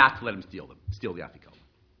people and not to let them steal the Afikoman.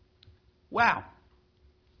 Wow.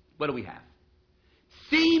 What do we have?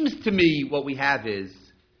 Seems to me what we have is,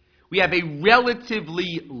 we have a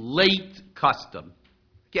relatively late custom.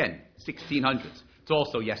 Again, 1600s. It's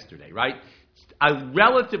also yesterday, right? A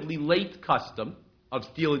relatively late custom of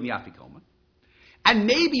stealing the Afikoman. And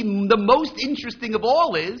maybe the most interesting of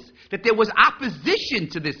all is that there was opposition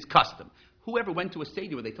to this custom. Whoever went to a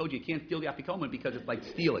seder where they told you can't steal the Afikoman because it's like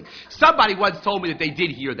stealing. Somebody once told me that they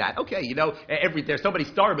did hear that. Okay, there's somebody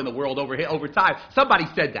starved in the world over time. Somebody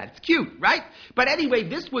said that. It's cute, right? But anyway,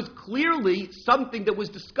 this was clearly something that was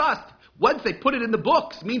discussed. Once they put it in the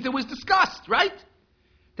books, means it was discussed, right?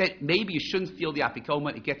 That maybe you shouldn't steal the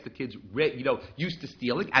Afikoman. It gets the kids, used to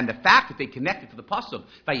stealing. And the fact that they connected to the Passover,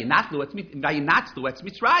 Vayinatzlu etz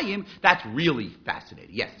Mitzrayim, that's really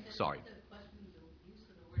fascinating. Yes, sorry.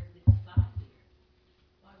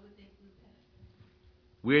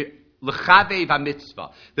 We're l'chavev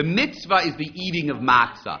ha-mitzvah. The mitzvah is the eating of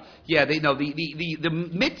matzah. Yeah, the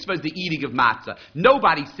mitzvah is the eating of matzah.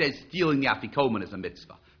 Nobody says stealing the Afikoman is a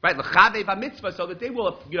mitzvah, right? L'chavev ha-mitzvah, so that they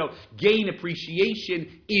will, gain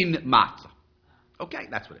appreciation in matzah. Okay,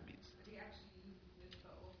 that's what it means. But he actually uses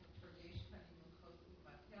mitzvah also for yesh panim limchos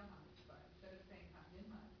ulevatel ha-mitzvah instead of saying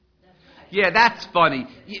ha-minhag. That's right. Yeah, that's funny.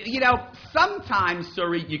 Sometimes,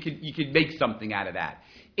 Suri, you could make something out of that.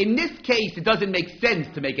 In this case, it doesn't make sense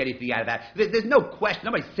to make anything out of that. There's no question.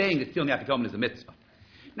 Nobody's saying that stealing the Afikoman is a mitzvah.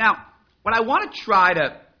 Now, what I want to try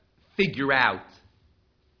to figure out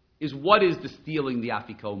is what is the stealing the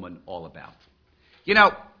Afikoman all about?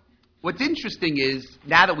 What's interesting is,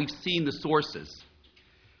 now that we've seen the sources,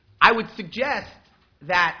 I would suggest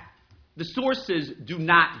that the sources do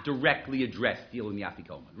not directly address stealing the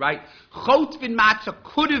Afikoman, right? Chot v'in matzah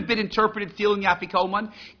could have been interpreted stealing the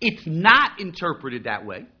Afikoman. It's not interpreted that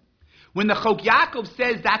way. When the Chok Yaakov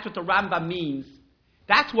says that's what the Rambam means,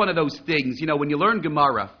 that's one of those things, when you learn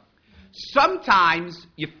Gemara, sometimes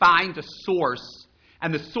you find a source,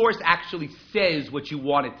 and the source actually says what you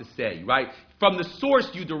want it to say, right? From the source,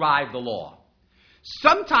 you derive the law.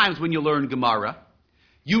 Sometimes when you learn Gemara,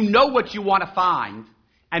 you know what you want to find,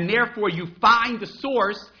 and therefore you find the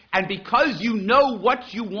source, and because you know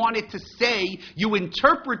what you want it to say, you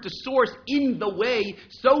interpret the source in the way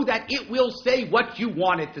so that it will say what you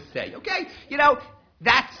want it to say. Okay?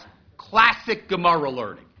 That's classic Gemara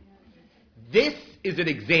learning. This is an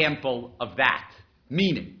example of that.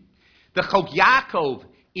 Meaning, the Chok Yaakov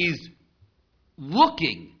is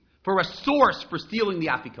looking for a source for stealing the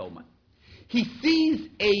Afikoman. He sees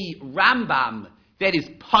a Rambam that is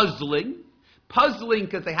puzzling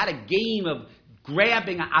because they had a game of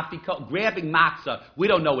grabbing matzah. We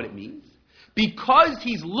don't know what it means. Because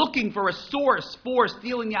he's looking for a source for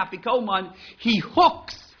stealing the Afikoman, he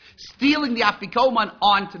hooks stealing the Afikoman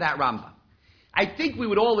onto that Rambam. I think we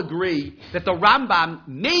would all agree that the Rambam,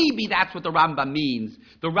 maybe that's what the Rambam means.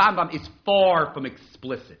 The Rambam is far from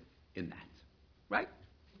explicit in that. Right?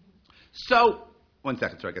 So, 1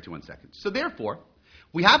 second, sorry, I got you 1 second. So therefore,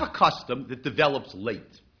 we have a custom that develops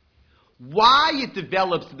late. Why it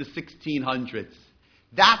develops in the 1600s,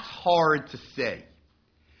 that's hard to say.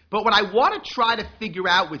 But what I want to try to figure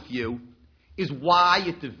out with you is why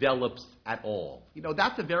it develops at all.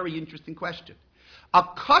 That's a very interesting question. A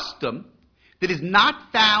custom that is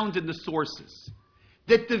not found in the sources,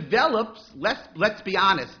 that develops, let's be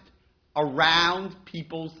honest, around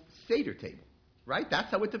people's seder table, right?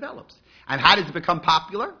 That's how it develops. And how does it become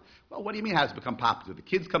popular? Well, what do you mean how does it become popular? The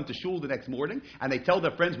kids come to shul the next morning, and they tell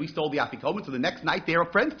their friends, we stole the Afikoman, so the next night their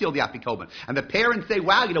friends steal the Afikoman. And the parents say,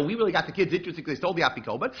 wow, we really got the kids interested because they stole the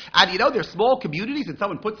Afikoman. And, there's small communities, and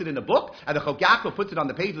someone puts it in a book, and the Chok Yaakov puts it on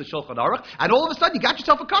the page of the Shulchan Aruch, and all of a sudden you got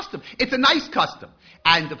yourself a custom. It's a nice custom.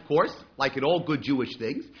 And, of course, like in all good Jewish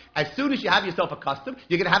things, as soon as you have yourself a custom,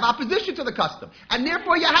 you're going to have opposition to the custom. And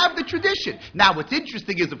therefore you have the tradition. Now, what's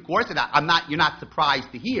interesting is, of course, and you're not surprised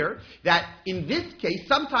to hear, that in this case,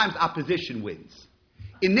 sometimes opposition wins.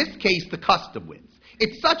 In this case, the custom wins.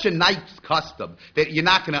 It's such a nice custom that you're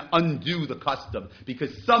not going to undo the custom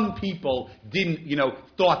because some people didn't,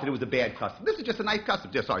 thought that it was a bad custom. This is just a nice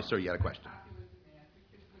custom. Yeah, sorry, sir, you had a question.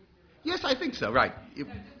 Yes, I think so, right. Just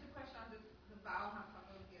a question on the vow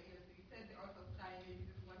HaKadosh. You said they're also trying maybe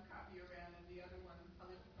just one copy around and the other one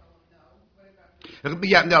no. What about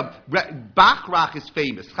Yeah, no, Bachrach is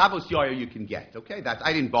famous. Chavos Yoyer you can get, okay?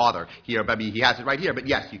 I didn't bother here, but he has it right here, but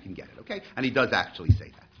yes, you can get it, okay? And he does actually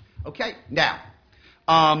say that, okay? Now,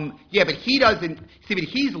 but he doesn't, but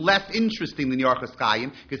he's less interesting than Yorchas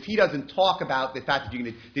Chaim, because he doesn't talk about the fact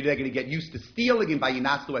that they're going to get used to stealing and by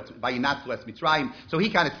Yinatzu Es Mitzrayim, so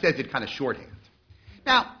he kind of says it kind of shorthand.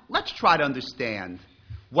 Now, let's try to understand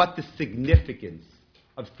what the significance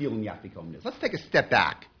of stealing the Afikoman is. Let's take a step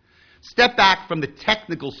back. Step back from the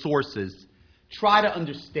technical sources, try to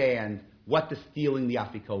understand what the stealing the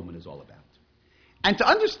Afikoman is all about. And to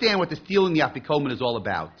understand what the stealing the Afikoman is all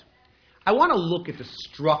about, I want to look at the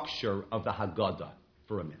structure of the Haggadah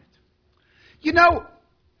for a minute.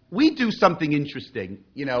 We do something interesting,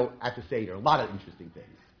 at the Seder, a lot of interesting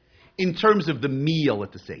things, in terms of the meal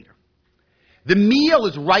at the Seder. The meal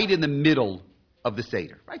is right in the middle of the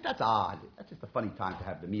Seder, right? That's odd. That's just a funny time to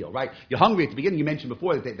have the meal, right? You're hungry at the beginning. You mentioned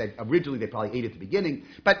before that originally they probably ate at the beginning,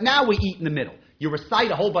 but now we eat in the middle. You recite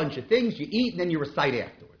a whole bunch of things, you eat, and then you recite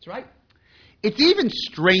afterwards, right? It's even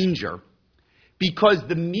stranger because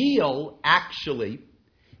the meal actually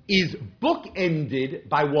is bookended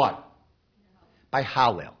by what? By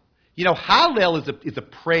Hallel. Hallel is a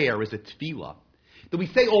prayer, is a tefillah that we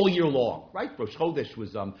say all year long, right? Rosh Chodesh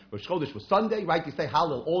was Sunday, right? You say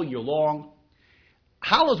Hallel all year long.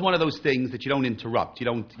 Hallel is one of those things that you don't interrupt. You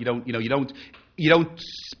don't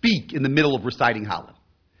speak in the middle of reciting Hallel.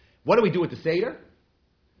 What do we do at the Seder?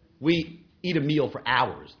 We eat a meal for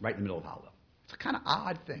hours right in the middle of Hallel. It's a kind of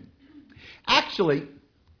odd thing. Actually,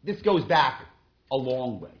 this goes back a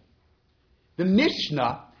long way. The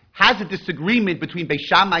Mishnah has a disagreement between Beis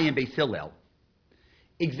Shammai and Beis Hillel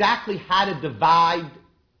exactly how to divide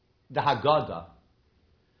the Haggadah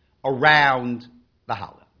around the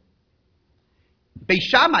Hallel. Beis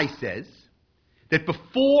Shammai says that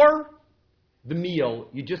before the meal,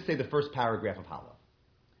 you just say the first paragraph of Hallel.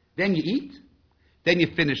 Then you eat, then you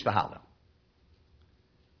finish the Hallel.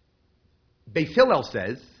 Beis Hillel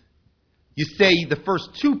says you say the first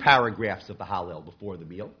two paragraphs of the Hallel before the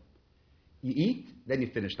meal. You eat, then you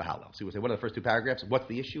finish the Hallel. So we say, what are the first two paragraphs? What's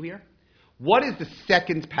the issue here? What is the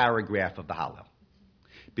second paragraph of the Hallel?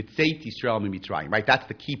 B'tzeit Yisrael Mitzrayim, right? That's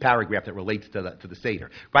the key paragraph that relates to the Seder,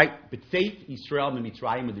 right? B'tzeit Yisrael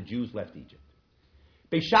Mitzrayim, when the Jews left Egypt.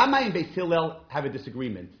 Beis Shammai and Beis Hillel have a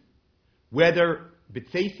disagreement whether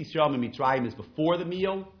B'tzeit Yisrael Mitzrayim is before the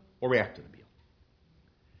meal or after the meal.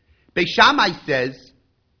 Beis Shammai says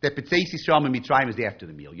that B'tzeit Yisrael Mitzrayim is after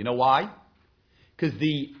the meal. You know why? Because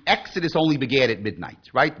the Exodus only began at midnight,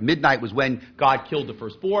 right? Midnight was when God killed the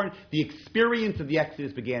firstborn. The experience of the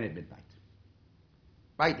Exodus began at midnight,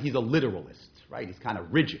 right? He's a literalist, right? He's kind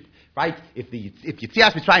of rigid, right? If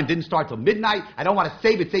Yetzias Mitzrayim didn't start till midnight, I don't want to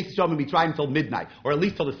say B'tzeit Yisrael Mitzrayim until midnight, or at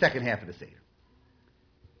least till the second half of the Seder.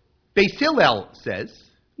 Beis Hillel says,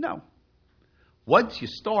 no. Once you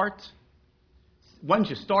start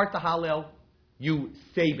the Hallel, you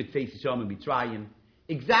say B'tzeit Yisrael Mitzrayim.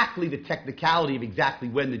 Exactly the technicality of exactly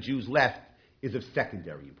when the Jews left is of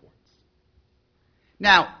secondary importance.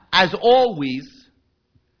 Now, as always,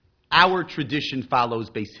 our tradition follows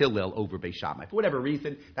Beis Hillel over Beis Shammai. For whatever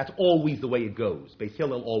reason, that's always the way it goes. Beis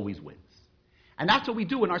Hillel always wins. And that's what we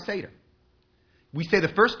do in our Seder. We say the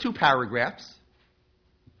first two paragraphs,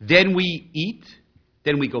 then we eat,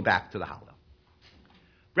 then we go back to the Hallel.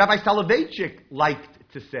 Rabbi Soloveitchik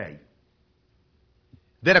liked to say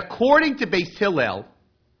that according to Beis Hillel,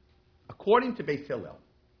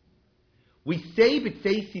 we say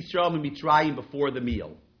B'tzeit Yisrael Mitzrayim before the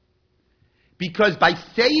meal, because by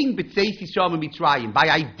saying B'tzeit Yisrael Mitzrayim, by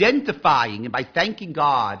identifying and by thanking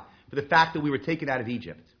God for the fact that we were taken out of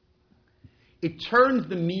Egypt, it turns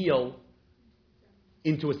the meal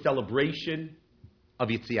into a celebration of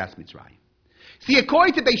Yetzias Mitzrayim. See,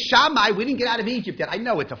 according to Beis Shammai, we didn't get out of Egypt yet. I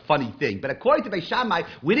know it's a funny thing, but according to Beis Shammai,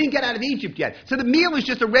 we didn't get out of Egypt yet. So the meal is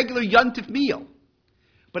just a regular Yontif meal.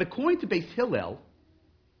 But according to Beis Hillel,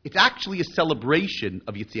 it's actually a celebration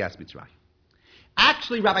of Yetzias Mitzrayim.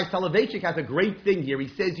 Actually, Rabbi Soloveitchik has a great thing here. He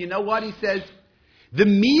says, you know what? He says, the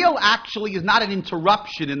meal actually is not an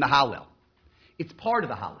interruption in the Hallel. It's part of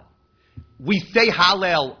the Hallel. We say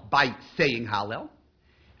Hallel by saying Hallel,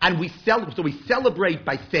 and we celebrate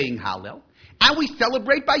by saying Hallel, and we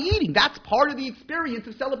celebrate by eating. That's part of the experience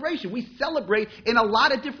of celebration. We celebrate in a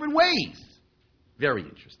lot of different ways. Very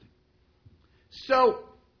interesting. So,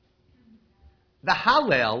 the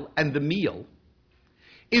Hallel and the meal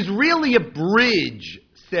is really a bridge,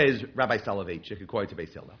 says Rabbi Soloveitchik, according to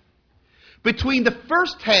Beis Hillel, between the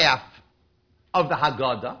first half of the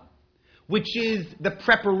Haggadah, which is the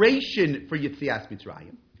preparation for Yetzias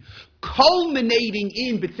Mitzrayim, culminating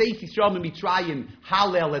in B'tzeit Yisrael Mitzrayim,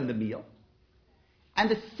 Hallel and the meal, and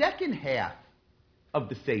the second half of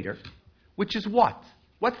the Seder, which is what?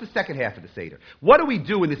 What's the second half of the Seder? What do we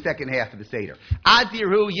do in the second half of the Seder?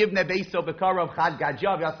 Adirhu yivne beiso bekarov chad gadja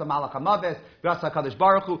v'yasa malach hamaves v'yasa kadosh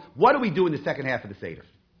baruch hu. What do we do in the second half of the Seder?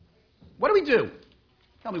 What do we do?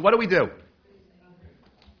 Tell me, what do we do?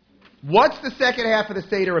 What's the second half of the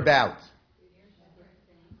Seder about?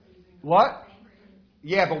 What?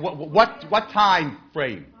 Yeah, but what time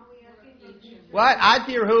frame? What?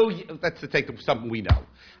 Adirhu, let's take something we know.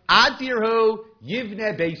 Adirhu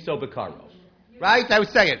yivne beiso bekarov. Right? I was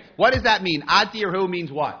saying, what does that mean? Adirhu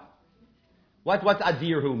means what? What's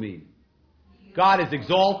Adirhu mean? God is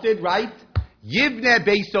exalted, right? Yivne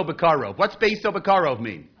Beiso Bekarov. What's Beiso Bekarov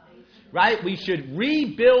mean? Right? We should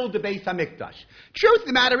rebuild the Beis HaMikdash. Truth of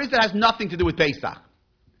the matter is it has nothing to do with Pesach.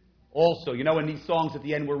 Also, you know when these songs at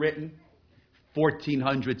the end were written?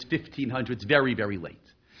 1400s, 1500s, very, very late.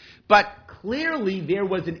 But clearly there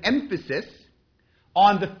was an emphasis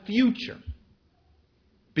on the future.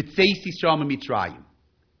 B'tzeit Yisrael Mitzrayim.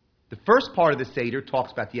 The first part of the Seder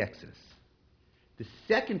talks about the Exodus. The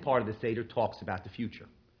second part of the Seder talks about the future.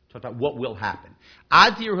 Talks about what will happen.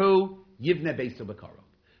 Adirhu yivne beiso bekarov.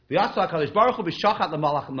 V'yasa HaKadosh Baruch Hu b'shachat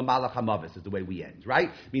l'malach hamavis is the way we end, right?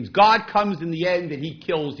 It means God comes in the end and he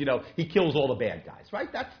kills all the bad guys, right?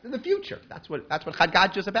 That's the future. That's what Chad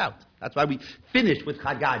Gadya is about. That's why we finish with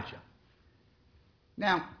Chad Gadya.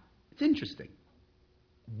 Now, it's interesting.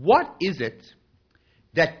 What is it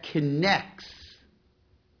that connects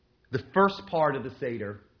the first part of the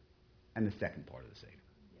Seder and the second part of the Seder?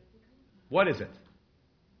 What is it?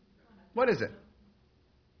 What is it?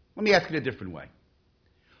 Let me ask it a different way.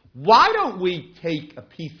 Why don't we take a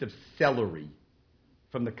piece of celery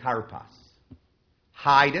from the karpas,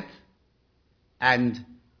 hide it, and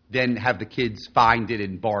then have the kids find it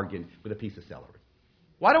and bargain with a piece of celery?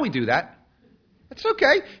 Why don't we do that? It's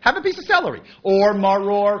okay. Have a piece of celery. Or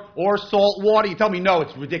maror, or salt water. You tell me, no,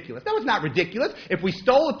 it's ridiculous. No, it's not ridiculous. If we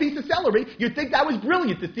stole a piece of celery, you'd think that was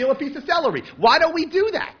brilliant to steal a piece of celery. Why don't we do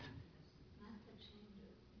that?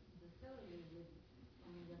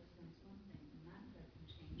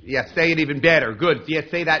 Yeah, say it even better. Good. Yeah,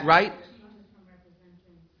 say that right.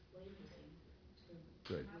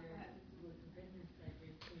 Good.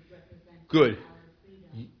 Good.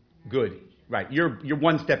 Good. Right. You're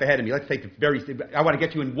one step ahead of me. Let's take I want to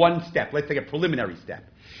get you in one step. Let's take a preliminary step.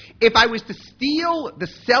 If I was to steal the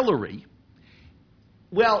celery,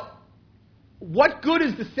 well, what good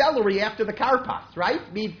is the celery after the karpas, right?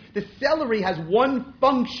 I mean, the celery has one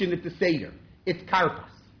function at the seder. It's karpas.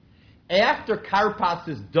 After karpas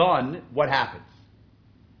is done, what happens?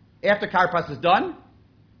 After karpas is done,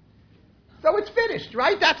 so it's finished,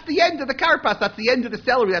 right? That's the end of the karpas. That's the end of the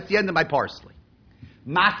celery. That's the end of my parsley.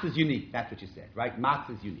 Matzah is unique. That's what you said, right?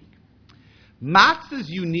 Matzah is unique. Matzah is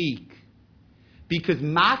unique because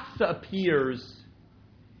matzah appears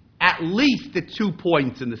at least at 2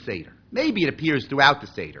 points in the seder. Maybe it appears throughout the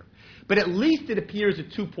seder, but at least it appears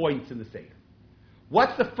at 2 points in the seder.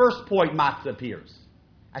 What's the first point matzah appears?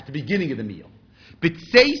 At the beginning of the meal.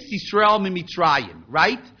 B'tzeis Yisrael Mitzrayim,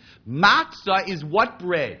 right? Matzah is what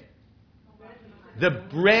bread? The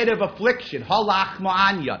bread of affliction.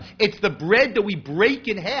 Halakhic. It's the bread that we break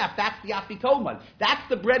in half. That's the Afikoman. That's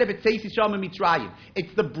the bread of B'tzeis Yisrael Mitzrayim.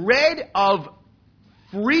 It's the bread of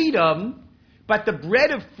freedom, but the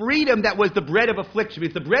bread of freedom that was the bread of affliction.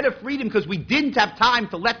 It's the bread of freedom because we didn't have time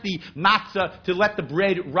to let the matzah, to let the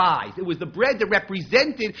bread rise. It was the bread that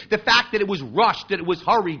represented the fact that it was rushed, that it was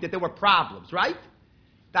hurried, that there were problems, right?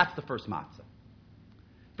 That's the first matzah.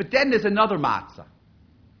 But then there's another matzah.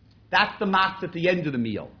 That's the matzah at the end of the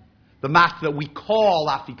meal. The matzah that we call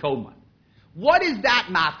Afikoman. What is that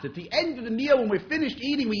matzah? At the end of the meal, when we're finished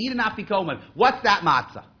eating, we eat an Afikoman. What's that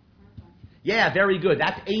matzah? Yeah, very good.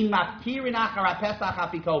 That's ein maftirin achar Pesach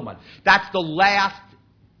Afikoman. That's the last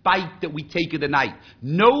bite that we take of the night.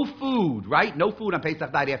 No food, right? No food on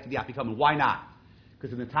Pesach night after the Afikoman. Why not?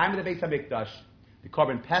 Because in the time of the Beis HaMikdash, the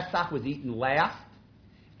Korban Pesach was eaten last,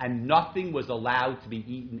 and nothing was allowed to be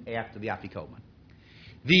eaten after the Afikoman.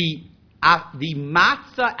 The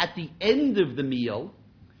matzah at the end of the meal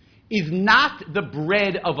is not the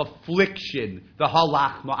bread of affliction, the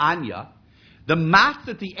halakhic. The matzah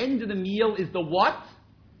at the end of the meal is the what?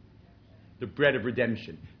 The bread of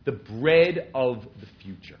redemption. The bread of the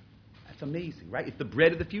future. That's amazing, right? It's the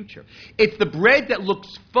bread of the future. It's the bread that looks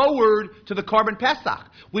forward to the Korban Pesach,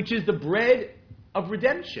 which is the bread of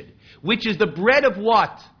redemption. Which is the bread of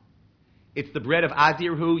what? It's the bread of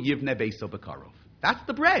Azirhu Yivne Beiso B'Karov. That's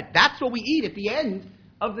the bread. That's what we eat at the end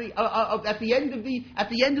of the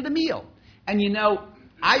end of the meal. And you know,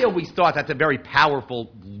 I always thought that's a very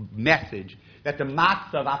powerful message, that the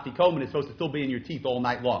matzah of Afikoman is supposed to still be in your teeth all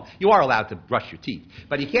night long. You are allowed to brush your teeth,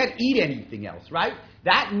 but you can't eat anything else, right?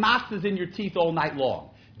 That matzah is in your teeth all night long.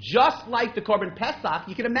 Just like the Korban Pesach,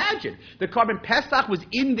 you can imagine. The Korban Pesach was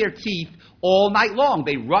in their teeth all night long.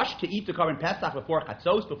 They rushed to eat the Korban Pesach before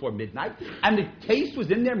Chatzos, before midnight, and the taste was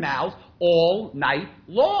in their mouths all night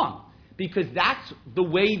long. Because that's the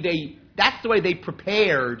way they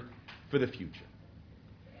prepared for the future.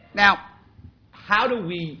 Now, how do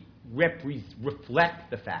we reflect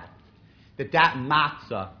the fact that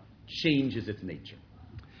matzah changes its nature?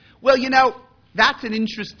 Well, you know, that's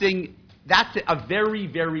a very,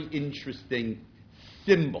 very interesting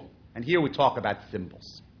symbol. And here we talk about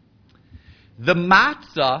symbols. The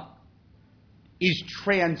matzah is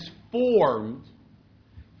transformed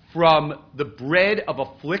from the bread of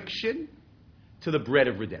affliction to the bread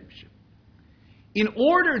of redemption. In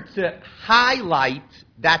order to highlight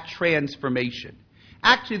that transformation,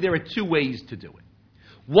 actually there are two ways to do it.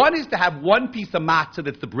 One is to have one piece of matzah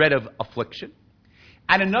that's the bread of affliction,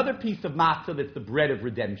 and another piece of matzah that's the bread of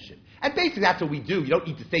redemption. And basically that's what we do. You don't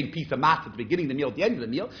eat the same piece of matzah at the beginning of the meal, at the end of the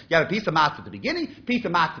meal. You have a piece of matzah at the beginning, piece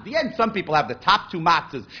of matzah at the end. Some people have the top two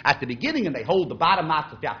matzahs at the beginning and they hold the bottom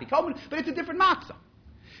matzah for the Afikoman, but it's a different matzah.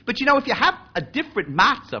 But you know, if you have a different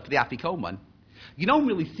matzah for the Afikoman, you don't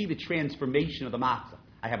really see the transformation of the matzah.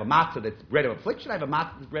 I have a matzah that's bread of affliction, I have a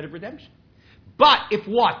matzah that's bread of redemption. But if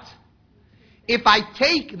what? If I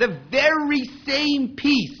take the very same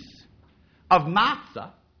piece of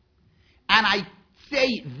matzah and I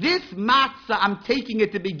say, this matzah I'm taking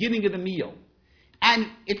at the beginning of the meal, and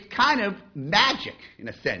it's kind of magic in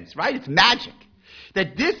a sense, right? It's magic.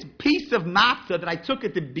 that this piece of matzah that I took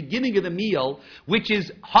at the beginning of the meal, which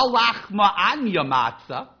is halakhic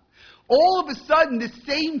matzah, all of a sudden the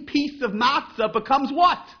same piece of matzah becomes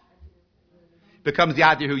what? Becomes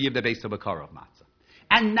Yadihu Yivna Beis HaBakar of matzah.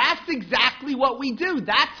 And that's exactly what we do.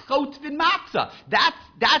 That's chotvin matzah.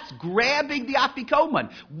 That's grabbing the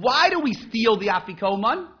Afikoman. Why do we steal the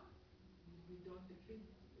Afikoman?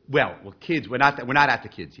 Well, kids, we're not at the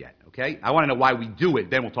kids yet, okay? I want to know why we do it,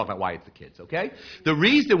 then we'll talk about why it's the kids, okay? The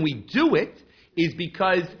reason we do it is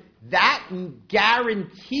because that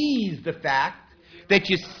guarantees the fact that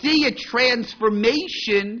you see a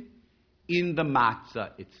transformation in the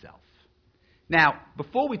matzah itself. Now,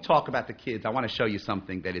 before we talk about the kids, I want to show you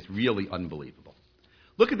something that is really unbelievable.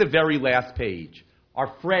 Look at the very last page.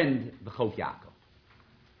 Our friend, the Chok Yaakov.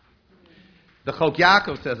 The Chok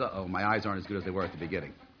Yaakov says, uh-oh, my eyes aren't as good as they were at the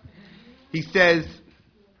beginning. He says,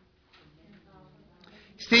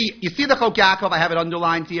 you see the Chok Yaakov, I have it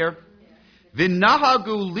underlined here.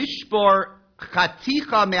 V'nahagu lishbor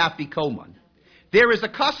chaticha me'afikoman. There is a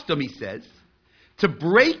custom, he says, to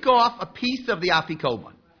break off a piece of the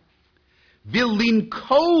Afikoman.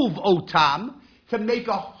 V'linkov otam, to make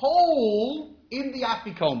a hole in the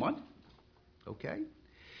Afikoman. Okay?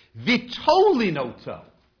 V'tolin oto.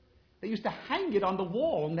 They used to hang it on the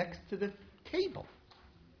wall next to the table.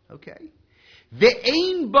 Okay?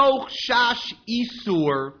 Ve'ein bo shash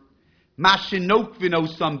isur mashenok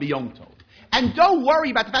v'nosam biyomtov. And don't worry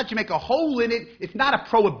about the fact you make a hole in it. It's not a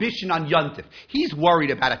prohibition on Yontif. He's worried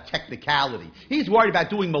about a technicality. He's worried about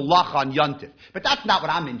doing malacha on Yontif. But that's not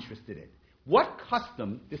what I'm interested in. What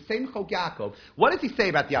custom, the same Chok Yaakov, what does he say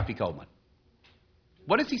about the Afikoman?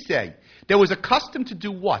 What does he say? There was a custom to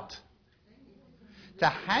do what? To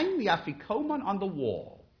hang the Afikoman on the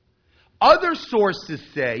wall. Other sources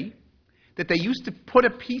say that they used to put a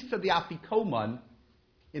piece of the Afikoman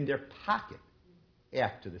in their pocket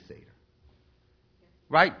after the seder.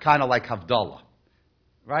 Right? Kind of like Havdalah.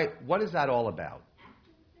 Right? What is that all about?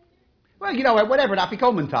 Well, whatever,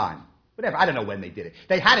 Afikoman time. Whatever. I don't know when they did it.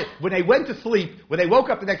 They had it when they went to sleep. When they woke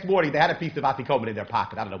up the next morning, they had a piece of Afikoman in their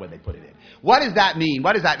pocket. I don't know when they put it in. What does that mean?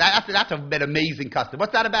 What is that? That's an amazing custom.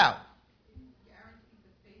 What's that about?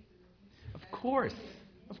 Of course.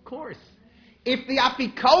 If the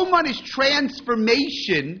Afikoman is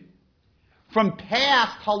transformation from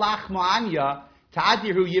past halach ma'anya to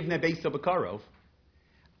adirhu yivne beis habakarov,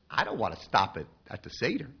 I don't want to stop it at the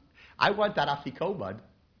seder. I want that Afikoman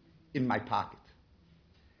in my pocket.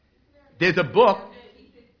 There's a book.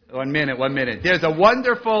 One minute. There's a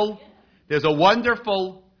wonderful.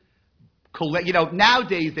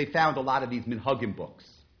 Nowadays they found a lot of these minhagim books,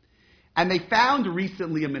 and they found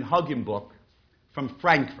recently a minhagim book from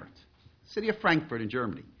Frankfurt, city of Frankfurt in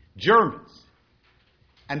Germany. Germans,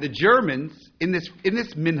 and the Germans in this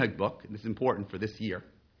minhag book, and this is important for this year.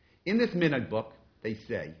 In this minhag book, they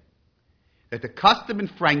say that the custom in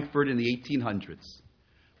Frankfurt in the 1800s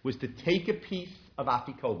was to take a piece of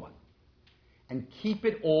Afikoman and keep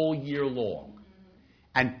it all year long,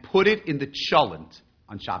 and put it in the cholent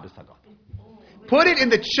on Shabbos Hagadol. Put it in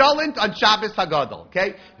the cholent on Shabbos Hagadol,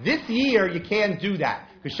 okay? This year, you can't do that,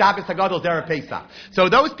 because Shabbos Hagadol is Erev Pesach. So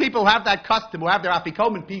those people who have that custom, who have their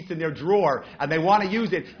Afikoman piece in their drawer, and they want to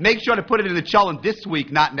use it, make sure to put it in the cholent this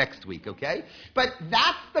week, not next week, okay? But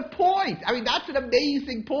that's the point. I mean, that's an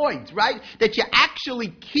amazing point, right? That you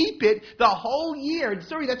actually keep it the whole year. And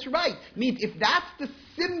sorry, that's right. Means if that's the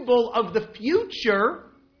symbol of the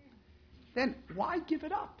future, then why give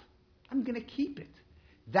it up? I'm going to keep it.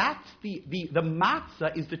 That's the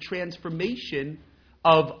matzah is the transformation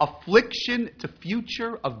of affliction to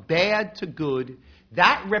future, of bad to good.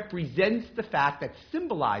 That represents the fact, that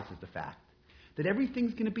symbolizes the fact that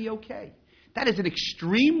everything's going to be okay. That is an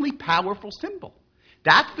extremely powerful symbol.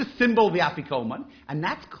 That's the symbol of the Afikoman, and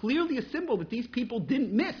that's clearly a symbol that these people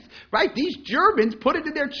didn't miss, right? These Germans put it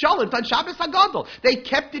in their cholent on Shabbos Hagadol. They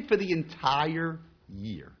kept it for the entire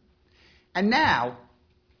year. And now,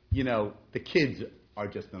 the kids are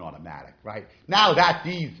just an automatic, right? Now that's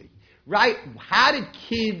easy, right? How did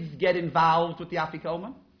kids get involved with the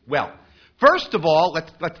Afikoman? Well, first of all,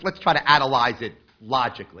 let's try to analyze it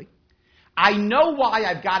logically. I know why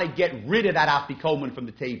I've got to get rid of that Afikoman from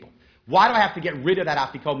the table. Why do I have to get rid of that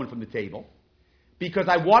Afikoman from the table? Because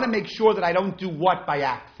I want to make sure that I don't do what by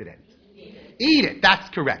accident? Eat it. That's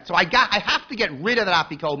correct. So I have to get rid of that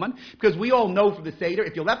Afikoman, because we all know from the seder,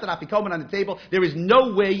 if you left that Afikoman on the table, there is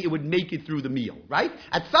no way it would make it through the meal, right?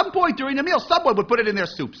 At some point during the meal, someone would put it in their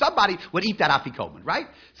soup. Somebody would eat that Afikoman, right?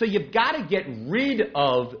 So you've got to get rid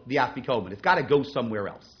of the Afikoman. It's got to go somewhere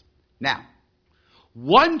else. Now,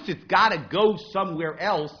 once it's got to go somewhere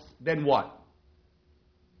else, then what?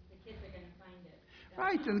 The kids are going to find it.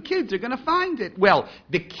 Right, and the kids are going to find it. Well,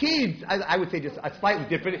 the kids, I would say just a slightly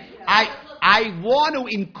different. I want to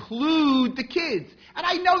include the kids. And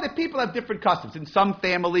I know that people have different customs. In some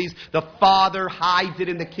families, the father hides it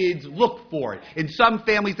and the kids look for it. In some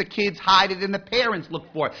families, the kids hide it and the parents look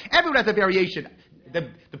for it. Everyone has a variation.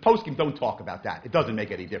 The poskim don't talk about that. It doesn't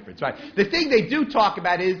make any difference, right? The thing they do talk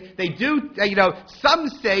about is they do, some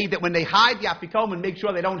say that when they hide the Afikoman, make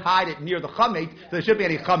sure they don't hide it near the chametz, so there shouldn't be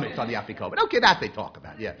any chametz on the Afikoman. Okay, that they talk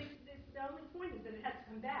about, yeah. The only point is that it has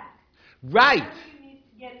to come back. Right. How do you need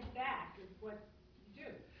to get it back is what you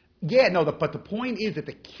do. Yeah, no, but the point is that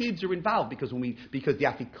the kids are involved because the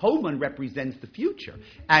Afikoman represents the future,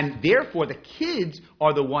 and therefore the kids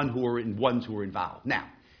are the ones who are involved. Now,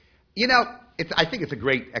 I think it's a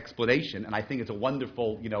great explanation, and I think it's a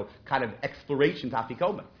wonderful, kind of exploration to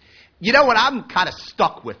Afikoman. You know what I'm kind of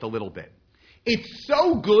stuck with a little bit? It's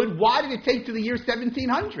so good, why did it take to the year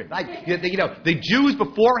 1700? Like, the Jews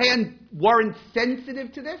beforehand weren't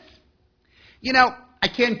sensitive to this? I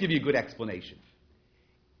can't give you a good explanation.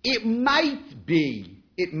 It might be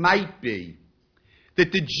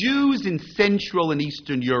that the Jews in Central and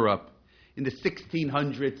Eastern Europe in the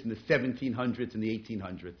 1600s and the 1700s and the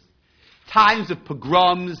 1800s, times of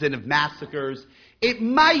pogroms and of massacres, it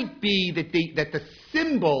might be that the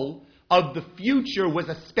symbol of the future was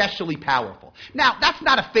especially powerful. Now, that's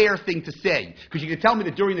not a fair thing to say, because you can tell me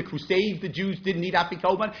that during the Crusades the Jews didn't need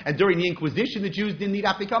Afikoman, and during the Inquisition the Jews didn't need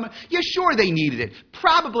Afikoman. Yeah, sure they needed it.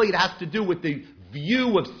 Probably it has to do with the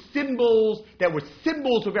view of symbols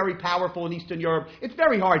were very powerful in Eastern Europe. It's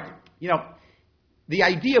very hard, the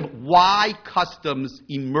idea of why customs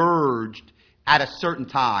emerged at a certain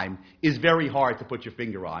time is very hard to put your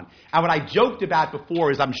finger on. And what I joked about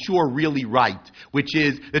before is, I'm sure, really right, which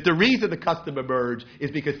is that the reason the custom emerged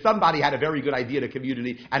is because somebody had a very good idea in the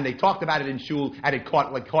community, and they talked about it in shul, and it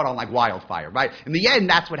caught on like wildfire, right? In the end,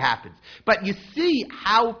 that's what happens. But you see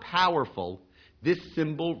how powerful this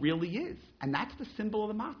symbol really is. And that's the symbol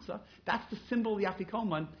of the matzah. That's the symbol of the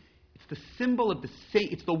Afikoman. It's the symbol of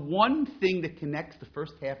it's the one thing that connects the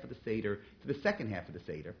first half of the seder to the second half of the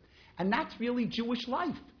seder. And that's really Jewish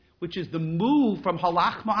life, which is the move from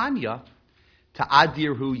halach ma'anya to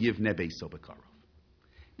adirhu yivne beiso b'karov.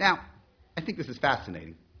 Now, I think this is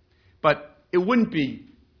fascinating, but it wouldn't be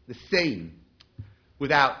the same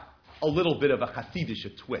without a little bit of a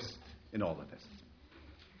Hasidic twist in all of this.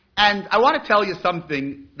 And I want to tell you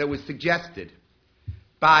something that was suggested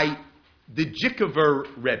by the Jikover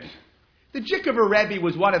Rebbe. The Jikover Rebbe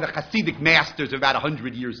was one of the Hasidic masters about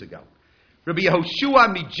 100 years ago. Rabbi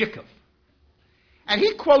Yehoshua Mijikov. And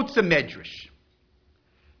he quotes a medrash.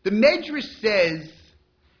 The medrash says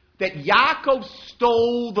that Yaakov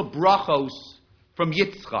stole the brachos from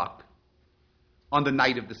Yitzchak on the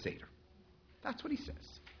night of the Seder. That's what he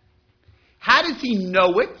says. How does he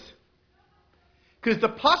know it? Because the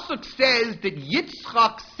pasuk says that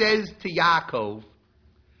Yitzchak says to Yaakov,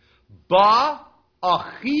 Ba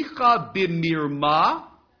achicha b'mirma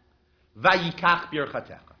vayikach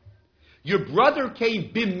birchatecha. Your brother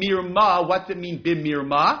came bimirma. What's it mean,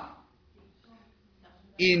 bimirma?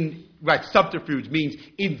 Subterfuge means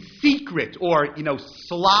in secret or,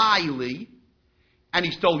 slyly, and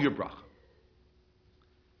he stole your bracha.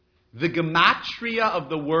 The gematria of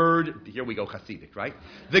the word, here we go, Hasidic, right?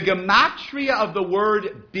 The gematria of the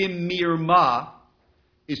word bimirma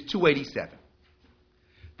is 287.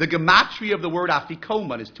 The gematria of the word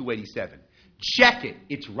afikoman is 287. Check it,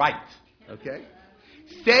 it's right, okay?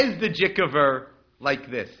 Says the Jikover like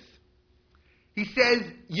this. He says,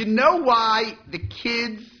 you know why the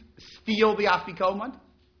kids steal the Afikoman?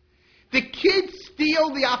 The kids steal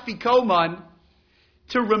the Afikoman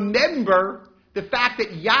to remember the fact that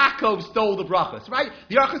Yaakov stole the brachas, right?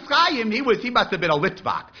 The Orchos Chaim, he must have been a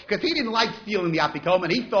Litvak, because he didn't like stealing the Afikoman.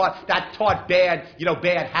 He thought that taught bad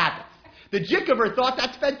habits. The Jikover thought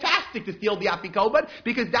that's fantastic to steal the Afikoman,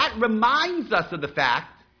 because that reminds us of the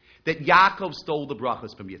fact that Yaakov stole the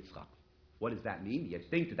brachas from Yitzchak. What does that mean? You'd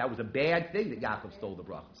think that was a bad thing that Yaakov stole the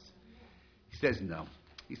brachas. He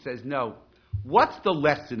says no. What's the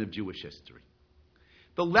lesson of Jewish history?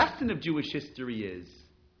 The lesson of Jewish history is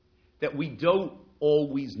that we don't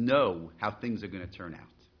always know how things are going to turn out.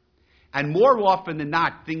 And more often than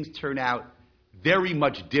not, things turn out very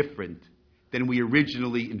much different than we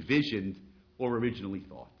originally envisioned or originally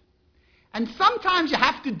thought. And sometimes you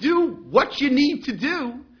have to do what you need to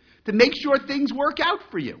do to make sure things work out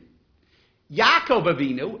for you. Yaakov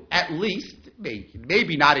Avinu, at least,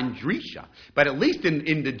 maybe not in Drisha, but at least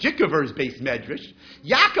in the Jikaver's base medrash,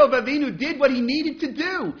 Yaakov Avinu did what he needed to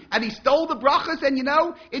do. And he stole the brachas, and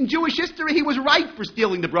in Jewish history, he was right for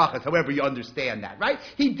stealing the brachas, however you understand that, right?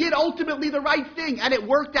 He did ultimately the right thing, and it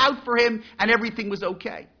worked out for him, and everything was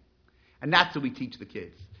okay. And that's what we teach the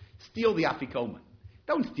kids. Steal the Afikoman.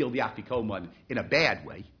 Don't steal the Afikoman in a bad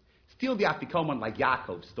way. Steal the Afikoman like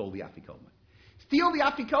Yaakov stole the Afikoman. Steal the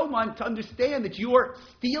Afikoman to understand that you are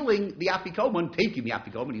stealing the Afikoman, taking the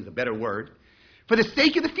Afikoman, is a better word, for the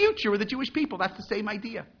sake of the future of the Jewish people. That's the same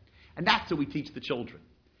idea. And that's what we teach the children.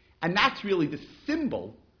 And that's really the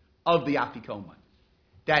symbol of the Afikoman.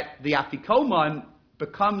 That the Afikoman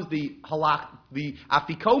becomes the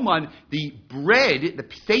Afikoman, the bread, the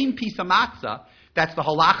same piece of matzah, that's the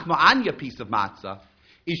halach ma'anya piece of matzah,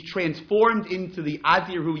 is transformed into the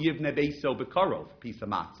Azirhu Yivne Beiso Bekarov piece of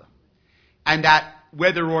matzah. And that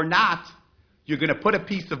whether or not you're going to put a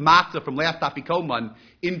piece of matzah from last Afikoman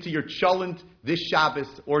into your cholent this Shabbos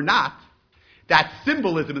or not, that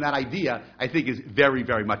symbolism and that idea, I think, is very,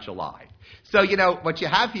 very much alive. So, what you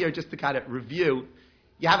have here, just to kind of review,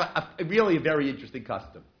 you have a really very interesting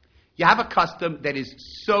custom. You have a custom that is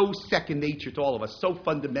so second nature to all of us, so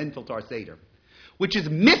fundamental to our seder, which is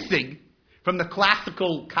missing from the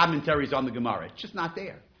classical commentaries on the Gemara. It's just not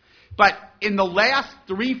there. But in the last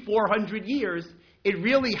 300-400 years, it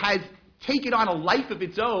really has taken on a life of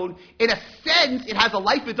its own. In a sense, it has a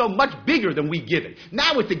life of its own much bigger than we give it.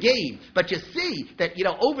 Now it's a game, but you see that,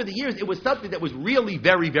 over the years, it was something that was really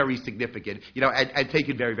very, very significant, and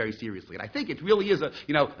taken very, very seriously. And I think it really is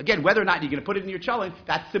again, whether or not you're going to put it in your cholent,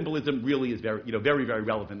 that symbolism really is very, very, very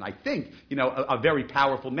relevant. And I think, a very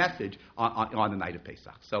powerful message on the night of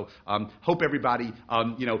Pesach. So, hope everybody,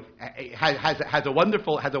 has a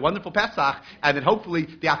wonderful Pesach, and that hopefully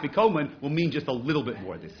the Afikoman will mean just a little bit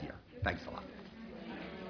more this year. Thanks a lot.